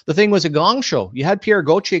Allison. The thing was a gong show. You had Pierre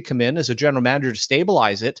Gauthier come in as a general manager to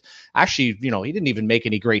stabilize it. Actually, you know, he didn't even make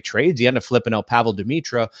any great trades. He ended up flipping out Pavel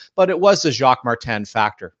Dimitra, but it was the Jacques Martin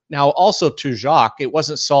factor. Now, also to Jacques, it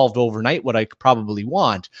wasn't solved overnight what I probably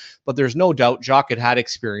want, but there's no doubt Jacques had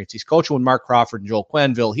experience. He's coaching with Mark Crawford and Joel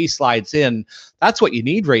Quenneville. He slides in. That's what you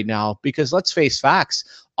need right now, because let's face facts.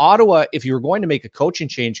 Ottawa, if you were going to make a coaching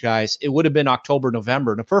change, guys, it would have been October,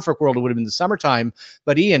 November. In a perfect world, it would have been the summertime.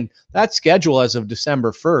 But Ian, that schedule as of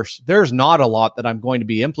December 1st, there's not a lot that I'm going to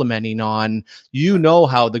be implementing on. You know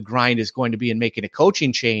how the grind is going to be in making a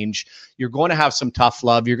coaching change. You're going to have some tough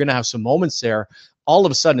love. You're going to have some moments there. all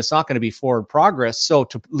of a sudden it's not going to be forward progress. So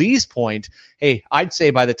to Lee's point, hey, I'd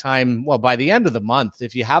say by the end of the month,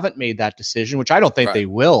 if you haven't made that decision, which I don't think they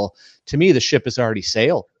will, to me, the ship has already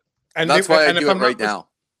sailed. And that's why I do it right now.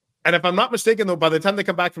 And if I'm not mistaken, though, by the time they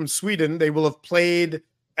come back from Sweden, they will have played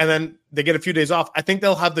and then they get a few days off. I think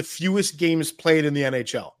they'll have the fewest games played in the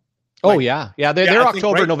NHL. Oh, yeah. Their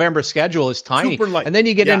October, November schedule is tiny. And then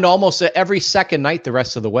you get into almost every second night the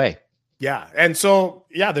rest of the way. Yeah. And so,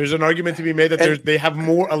 there's an argument to be made that they have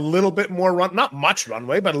a little bit more not much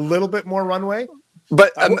runway, but a little bit more runway.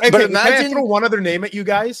 But imagine, can I throw one other name at you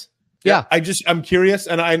guys? Yeah. I'm curious.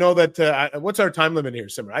 And I know that, what's our time limit here,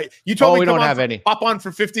 Simmer? You told me we don't have any. Pop on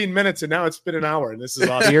for 15 minutes and now it's been an hour and this is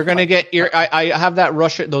awesome. You're going to get I have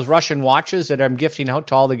those Russian watches that I'm gifting out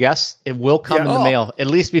to all the guests. It will come in the mail at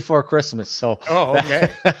least before Christmas. So,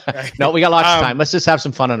 okay. No, we got lots of time. Let's just have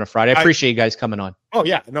some fun on a Friday. I appreciate you guys coming on. Oh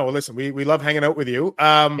yeah. No, listen, we love hanging out with you.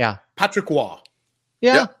 Patrick Waugh.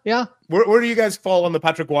 Yeah. Where do you guys fall on the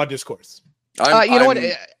Patrick Waugh discourse? You know what?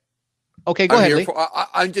 Okay, go ahead, Lee.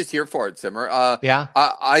 I'm just here for it, Simmer. Yeah.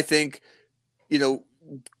 I think,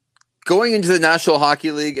 going into the National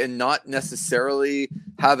Hockey League and not necessarily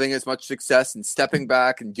having as much success and stepping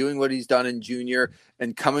back and doing what he's done in junior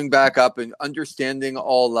and coming back up and understanding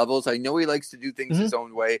all levels. I know he likes to do things his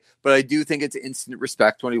own way, but I do think it's instant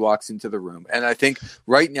respect when he walks into the room. And I think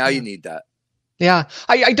right now you need that. Yeah,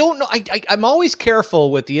 I don't know. I'm always careful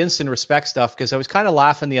with the instant respect stuff because I was kind of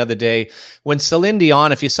laughing the other day when Celine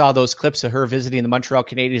Dion, if you saw those clips of her visiting the Montreal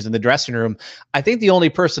Canadiens in the dressing room, I think the only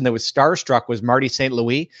person that was starstruck was Marty St.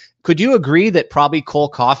 Louis. Could you agree that probably Cole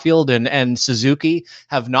Caulfield and Suzuki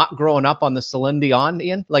have not grown up on the Celine Dion,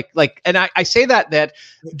 Ian? And I say that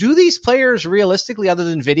do these players realistically, other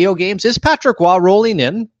than video games, is Patrick Waugh rolling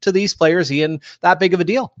in to these players, Ian, that big of a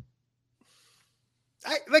deal?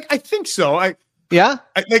 I think so. Yeah,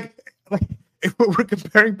 if we're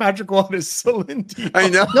comparing Patrick Waugh to Celine Dion. I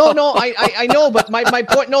know. No, I know, but my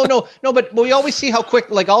point, no, but we always see how quick.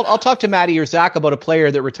 I'll talk to Matty or Zach about a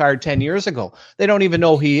player that retired 10 years ago. They don't even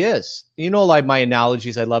know who he is. My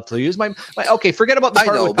analogies I love to use. Okay, forget about the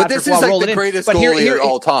part with Patrick Waugh. But this is like the greatest goalie of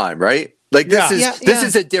all time, right? This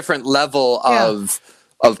is a different level of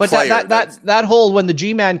player. That whole when the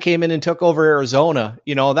G-Man came in and took over Arizona,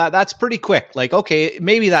 that's pretty quick. Okay,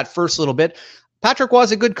 maybe that first little bit. Patrick Waugh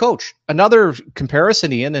is a good coach. Another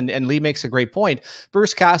comparison, Ian, and Lee makes a great point.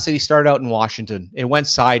 Bruce Cassidy started out in Washington. It went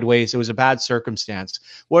sideways. It was a bad circumstance.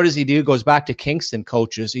 What does he do? Goes back to Kingston,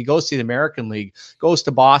 coaches. He goes to the American League, goes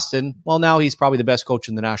to Boston. Well, now he's probably the best coach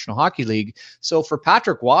in the National Hockey League. So for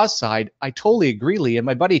Patrick Waugh's side, I totally agree, Lee. And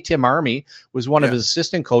my buddy Tim Army was one of his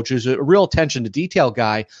assistant coaches, a real attention to detail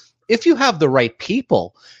guy. If you have the right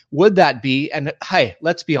people, would that be, and hey,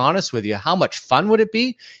 let's be honest with you, how much fun would it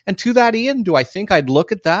be? And to that, Ian, do I think I'd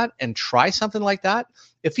look at that and try something like that?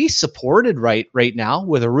 If he's supported right now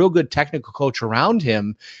with a real good technical coach around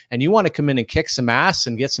him, and you want to come in and kick some ass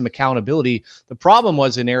and get some accountability, the problem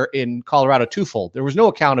was in Colorado twofold. There was no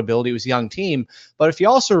accountability. It was a young team. But if you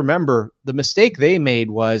also remember, the mistake they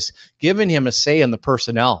made was giving him a say in the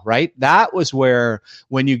personnel, right? That was where,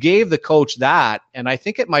 when you gave the coach that, and I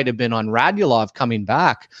think it might have been on Radulov coming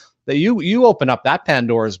back, that you open up that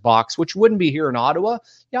Pandora's box, which wouldn't be here in Ottawa.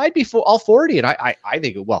 Yeah, I'd be all for it. And I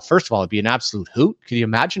think, well, first of all, it'd be an absolute hoot. Can you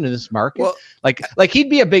imagine in this market? Well, he'd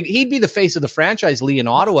be the face of the franchise, Lee, in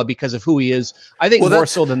Ottawa because of who he is. I think more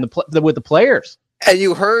so than with the players. And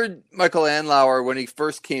you heard Michael Andlauer when he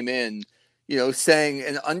first came in, saying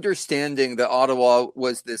and understanding that Ottawa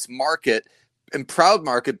was this market and proud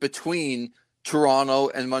market between Toronto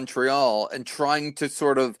and Montreal and trying to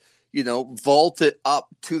sort of, vault it up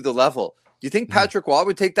to the level. Do you think Patrick Waugh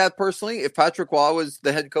would take that personally? If Patrick Waugh was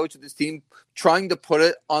the head coach of this team, trying to put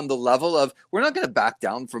it on the level of, we're not going to back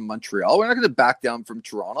down from Montreal. We're not going to back down from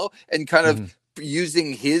Toronto, and kind of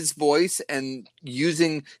using his voice and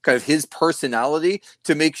using kind of his personality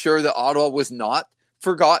to make sure that Ottawa was not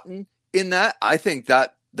forgotten in that. I think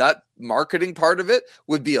that marketing part of it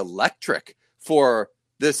would be electric for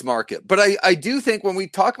this market. But I do think when we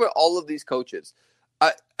talk about all of these coaches,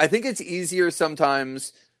 I think it's easier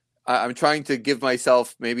sometimes. I'm trying to give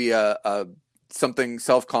myself maybe something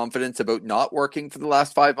self-confidence about not working for the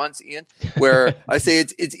last 5 months, Ian, where I say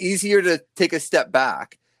it's easier to take a step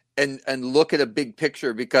back and look at a big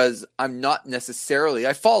picture because I'm not necessarily,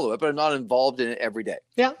 I follow it, but I'm not involved in it every day.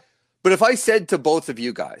 Yeah. But if I said to both of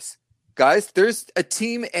you guys, there's a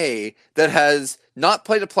team A that has not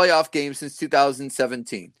played a playoff game since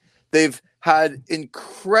 2017. They've had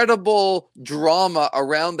incredible drama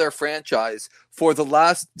around their franchise for the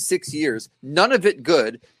last 6 years. None of it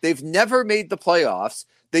good. They've never made the playoffs.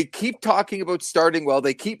 They keep talking about starting well.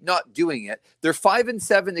 They keep not doing it. They're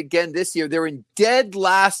 5-7 again this year. They're in dead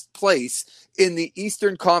last place in the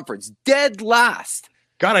Eastern Conference. Dead last.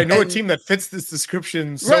 God, I know a team that fits this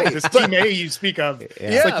description. So this team A you speak of,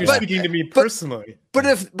 it's like you're speaking to me personally. But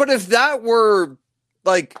if that were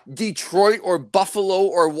like Detroit or Buffalo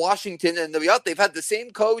or Washington, and they've had the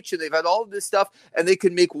same coach and they've had all of this stuff, and they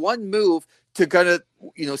can make one move to kind of,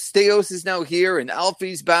 Steos is now here and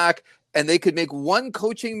Alfie's back, and they could make one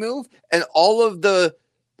coaching move, and all of the,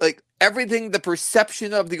 everything, the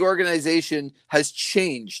perception of the organization has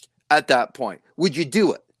changed at that point. Would you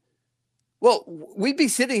do it? Well, we'd be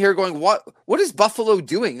sitting here going, what is Buffalo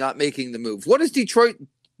doing not making the move? What is Detroit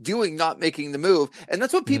doing not making the move? And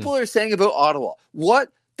that's what people are saying about Ottawa. What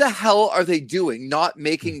the hell are they doing not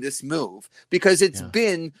making this move? Because it's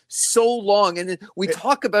been so long, and we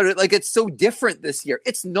talk about it like it's so different this year.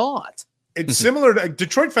 It's not. It's similar to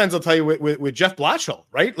Detroit fans will tell you with Jeff Blashill,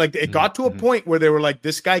 right? Like it got to a point where they were like,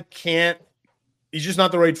 this guy he's just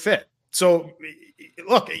not the right fit. So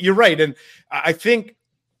look, you're right. And I think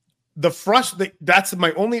that's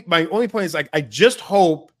my only point is, like, I just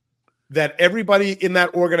hope that everybody in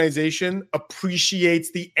that organization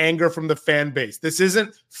appreciates the anger from the fan base. This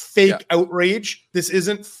isn't fake outrage. This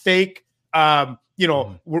isn't fake, people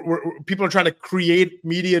are trying to create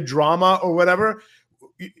media drama or whatever.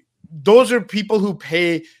 Those are people who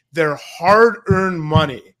pay their hard-earned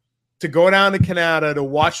money to go down to Canada to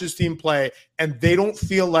watch this team play, and they don't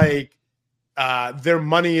feel like their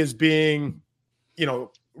money is being,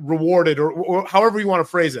 rewarded or however you want to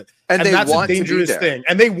phrase it. And that's a dangerous thing.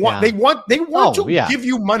 And they want to give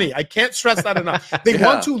you money. I can't stress that enough. They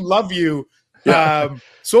want to love you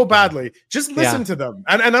so badly. Just listen to them.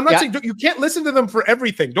 And I'm not saying you can't listen to them for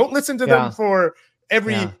everything. Don't listen to them for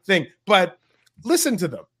everything, but listen to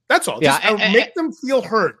them. That's all. Just make them feel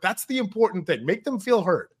heard. That's the important thing. Make them feel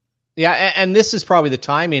heard. Yeah, and this is probably the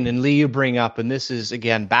timing, and Lee, you bring up, and this is,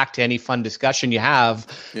 again, back to any fun discussion you have,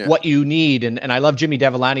 what you need. And I love Jimmy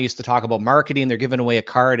Devellani used to talk about marketing. They're giving away a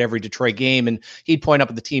card every Detroit game, and he'd point up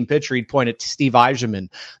at the team picture. He'd point at Steve Yzerman.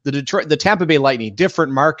 The Tampa Bay Lightning,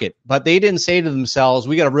 different market, but they didn't say to themselves,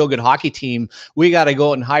 we got a real good hockey team. We got to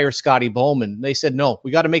go and hire Scotty Bowman. They said, no,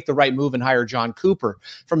 we got to make the right move and hire John Cooper.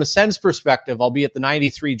 From a Sens perspective, albeit the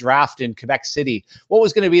 93 draft in Quebec City, what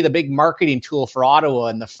was going to be the big marketing tool for Ottawa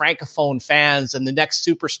and the Francophone fans and the next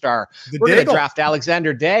superstar? We're going to draft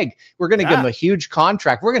Alexander Daigle. We're going to give him a huge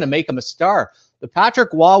contract. We're going to make him a star. The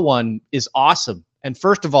Patrick Waugh one is awesome. And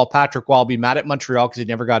first of all, Patrick Waugh will be mad at Montreal because he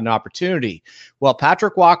never got an opportunity. Well,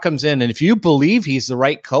 Patrick Waugh comes in, and if you believe he's the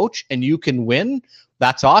right coach and you can win,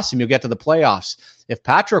 that's awesome. You'll get to the playoffs. If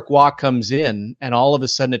Patrick Waugh comes in and all of a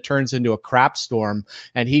sudden it turns into a crap storm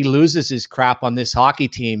and he loses his crap on this hockey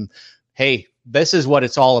team, hey, this is what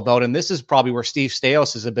it's all about. And this is probably where Steve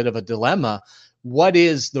Staios is a bit of a dilemma. What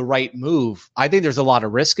is the right move? I think there's a lot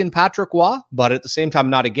of risk in Patrick Waugh, but at the same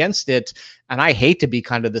time, not against it. And I hate to be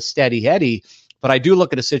kind of the steady Eddie, but I do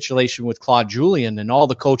look at a situation with Claude Julien and all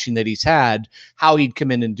the coaching that he's had, how he'd come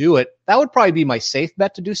in and do it. That would probably be my safe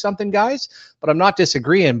bet to do something, guys, but I'm not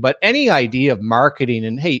disagreeing. But any idea of marketing,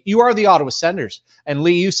 and hey, you are the Ottawa Senators. And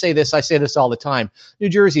Lee, you say this, I say this all the time. New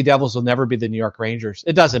Jersey Devils will never be the New York Rangers.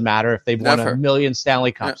 It doesn't matter if they've won a million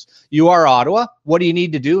Stanley Cups. Yeah. You are Ottawa. What do you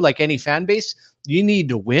need to do? Like any fan base, you need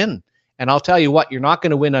to win. And I'll tell you what, you're not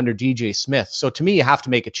going to win under DJ Smith. So to me, you have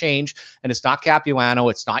to make a change. And it's not Capuano.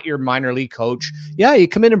 It's not your minor league coach. Yeah, you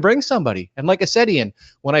come in and bring somebody. And like I said, Ian,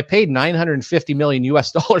 when I paid $950 million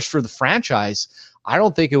for the franchise, I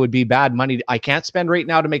don't think it would be bad money. I can't spend right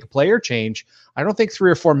now to make a player change. I don't think $3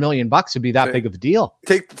 or $4 million would be that big of a deal.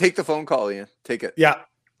 Take the phone call, Ian. Take it. Yeah.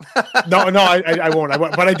 No, I won't.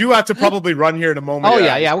 But I do have to probably run here in a moment. Oh,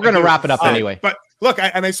 yeah. We're going to wrap it up anyway. But look,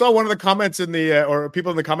 I saw one of the comments in the or people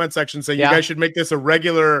in the comment section say you guys should make this a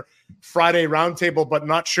regular Friday roundtable, but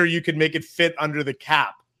not sure you could make it fit under the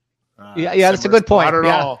cap. That's a good point. I don't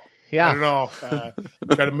know. Yeah, I don't know.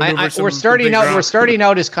 Try to maneuver we're starting out. We're starting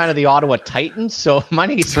out as kind of the Ottawa Titans, so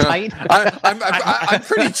money's tight. I'm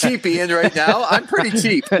pretty cheap, Ian. Right now, I'm pretty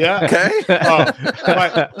cheap. Yeah. Okay.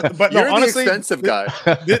 But you're no, honestly, the expensive guy.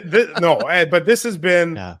 But this has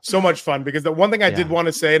been so much fun because the one thing I did want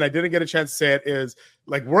to say, and I didn't get a chance to say it, is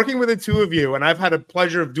like working with the two of you, and I've had a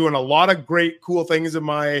pleasure of doing a lot of great, cool things in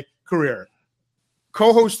my career.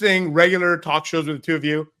 Co-hosting regular talk shows with the two of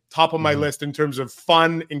you. Top of my list in terms of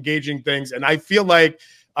fun, engaging things. And I feel like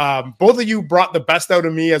both of you brought the best out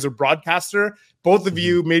of me as a broadcaster. Both of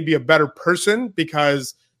you made me a better person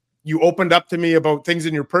because you opened up to me about things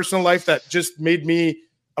in your personal life that just made me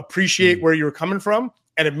appreciate where you were coming from.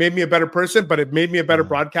 And it made me a better person, but it made me a better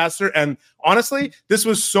broadcaster. And honestly, this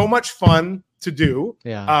was so much fun to do.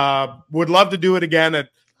 Yeah. Would love to do it again at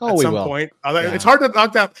some point. It's hard to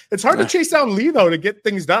knock down. It's hard to chase down Lee though to get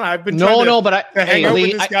things done. I've been trying to hang out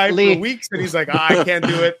with this guy for weeks, and he's like, I can't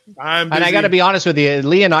do it. I'm busy. And I got to be honest with you,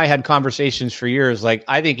 Lee and I had conversations for years. Like,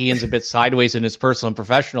 I think Ian's a bit sideways in his personal and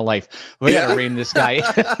professional life. We got to rein this guy.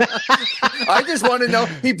 I just want to know.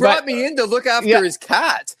 He brought me in to look after his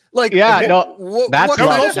cat. Like, that was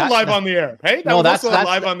also live on the air. Hey, that's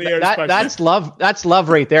live on the air. That's love. That's love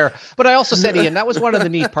right there. But I also said, Ian, that was one of the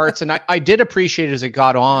neat parts, and I did appreciate it as it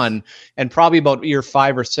got on, and probably about year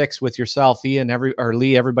 5 or 6 with yourself, Ian,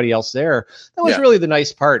 Lee, everybody else there. That was really the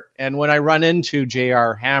nice part. And when I run into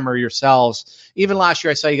JR, Hammer, yourselves, even last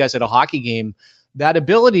year I saw you guys at a hockey game. That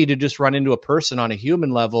ability to just run into a person on a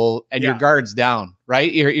human level and your guard's down,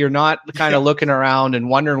 right? You're not kind of looking around and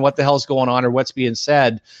wondering what the hell's going on or what's being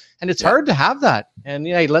said. And it's hard to have that. And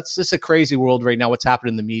this is a crazy world right now, what's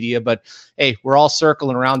happening in the media. But hey, we're all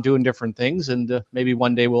circling around doing different things, and maybe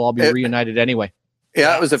one day we'll all be reunited anyway.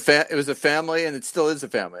 Yeah, it was a family, and it still is a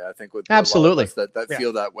family. I think with absolutely that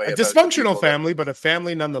feel that way. A dysfunctional family, but a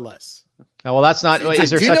family nonetheless. Oh, well, that's not. Is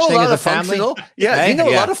there such thing as a family? Yeah, do you know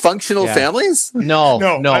a lot of functional families? No,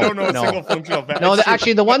 I don't know a single functional family. No,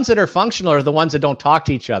 actually, the ones that are functional are the ones that don't talk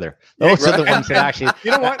to each other. Those are the ones that actually.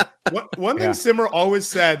 You know what? One thing Simmer always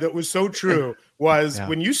said that was so true was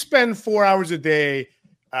when you spend 4 hours a day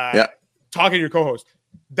talking to your co-host,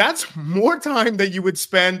 that's more time than you would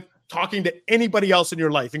spend talking to anybody else in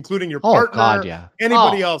your life, including your partner,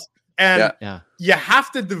 anybody else. And you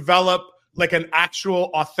have to develop like an actual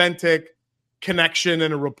authentic connection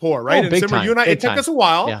and a rapport, right? And Simmer, you and I, it took us a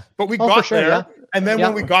while, but we got there. Yeah. And then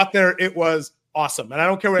when we got there, it was awesome. And I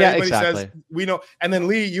don't care what anybody says, we know. And then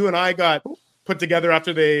Lee, you and I got put together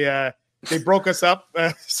after they broke us up,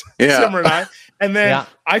 Simmer and I. And then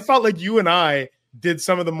I felt like you and I did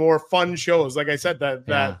some of the more fun shows, like I said,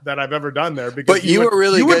 that I've ever done there. Because but you were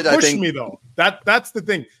really good. Push me though. That's the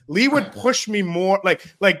thing. Lee would push me more,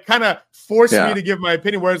 like kind of force me to give my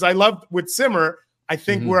opinion. Whereas I loved with Simmer, I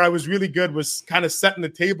think where I was really good was kind of setting the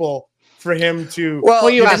table for him to.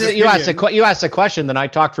 Well, you asked a question, then I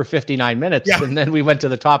talked for 59 minutes, and then we went to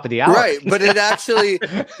the top of the hour. Right, but it actually,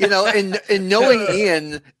 in knowing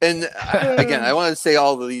Ian, and again, I want to say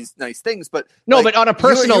all of these nice things, but but on a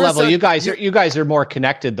personal level, you guys are more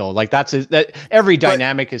connected though. Like that every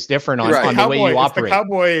dynamic is different on the way you operate. The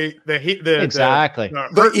cowboy, exactly.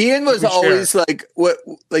 But Ian was always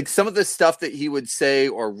like some of the stuff that he would say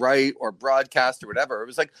or write or broadcast or whatever. It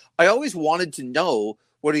was like I always wanted to know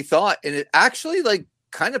what he thought, and it actually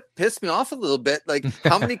kind of pissed me off a little bit, like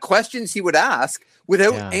how many questions he would ask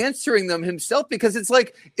without answering them himself, because it's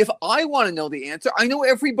like, if I want to know the answer, I know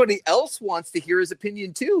everybody else wants to hear his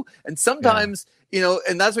opinion too. And sometimes,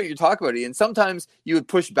 and that's what you're talking about, Ian. Sometimes you would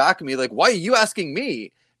push back at me like, why are you asking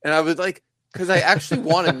me? And I was like, because I actually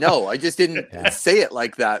want to know. I just didn't say it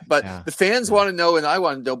like that. But the fans want to know, and I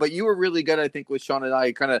want to know. But you were really good, I think, with Shawn and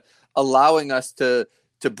I kind of allowing us to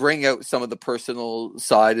bring out some of the personal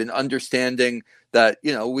side and understanding that,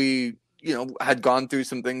 we, had gone through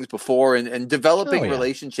some things before and developing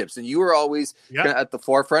relationships. And you were always at the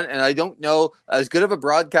forefront. And I don't know, as good of a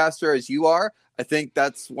broadcaster as you are, I think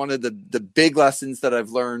that's one of the big lessons that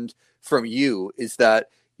I've learned from you is that,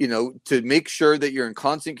 to make sure that you're in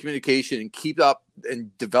constant communication and keep up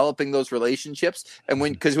and developing those relationships. And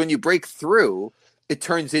because when you break through, it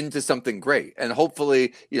turns into something great. And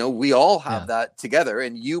hopefully, we all have that together,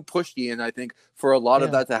 and you pushed Ian, I think, for a lot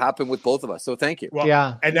of that to happen with both of us. So thank you.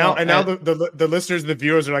 Well, and now the listeners, the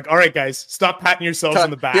viewers are like, all right, guys, stop patting yourselves on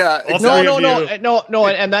the back. Yeah, no.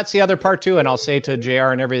 And that's the other part too. And I'll say to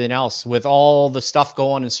JR and everything else, with all the stuff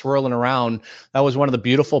going and swirling around, that was one of the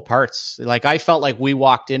beautiful parts. Like I felt like we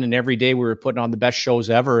walked in and every day we were putting on the best shows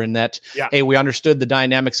ever. And that, hey, we understood the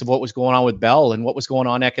dynamics of what was going on with Bell and what was going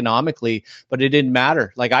on economically, but it didn't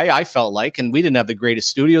matter. Like I felt like, and we didn't have the greatest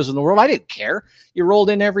studios in the world. I didn't care. You rolled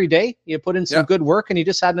in every day, you put in some good work, and you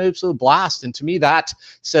just had an absolute blast. And to me, that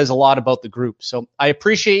says a lot about the group. So I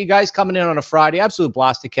appreciate you guys coming in on a Friday. Absolute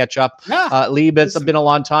blast to catch up. Lee, it's been a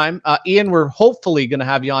long time. Ian, we're hopefully going to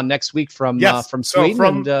have you on next week from Sweden. So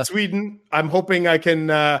from Sweden, I'm hoping I can.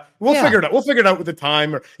 We'll figure it out. We'll figure it out with the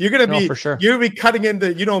time. Or you're going to be for sure. You're going to be cutting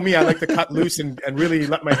into. You know me. I like to cut loose and really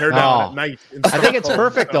let my hair down at night. I think it's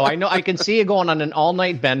perfect though. I know I can see you going on an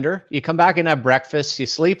all-night bender. You come back and have breakfast. You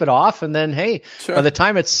sleep it off, and then hey. Sure. By the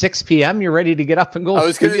time it's 6 p.m., you're ready to get up and go. I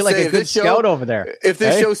was going to be like a good scout over there. If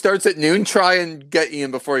this show starts at noon, try and get Ian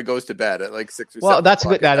before he goes to bed at like 6 or 7. Well, that's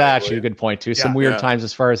good. That's actually a good point too. Some weird times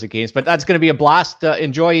as far as the games, but that's going to be a blast.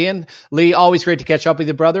 Enjoy, Ian. Lee, always great to catch up with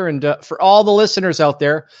you, brother. And for all the listeners out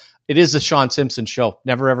there, It is the Shawn Simpson Show.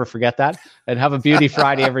 Never, ever forget that. And have a beauty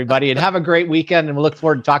Friday, everybody. And have a great weekend. And we'll look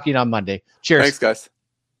forward to talking on Monday. Cheers. Thanks, guys.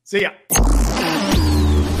 See ya.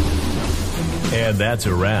 And that's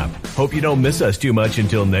a wrap. Hope you don't miss us too much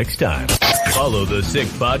until next time. Follow the Sick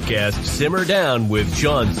Podcast Simmer Down with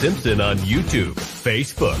Shawn Simpson on YouTube,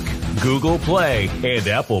 Facebook, Google Play, and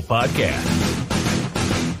Apple Podcasts.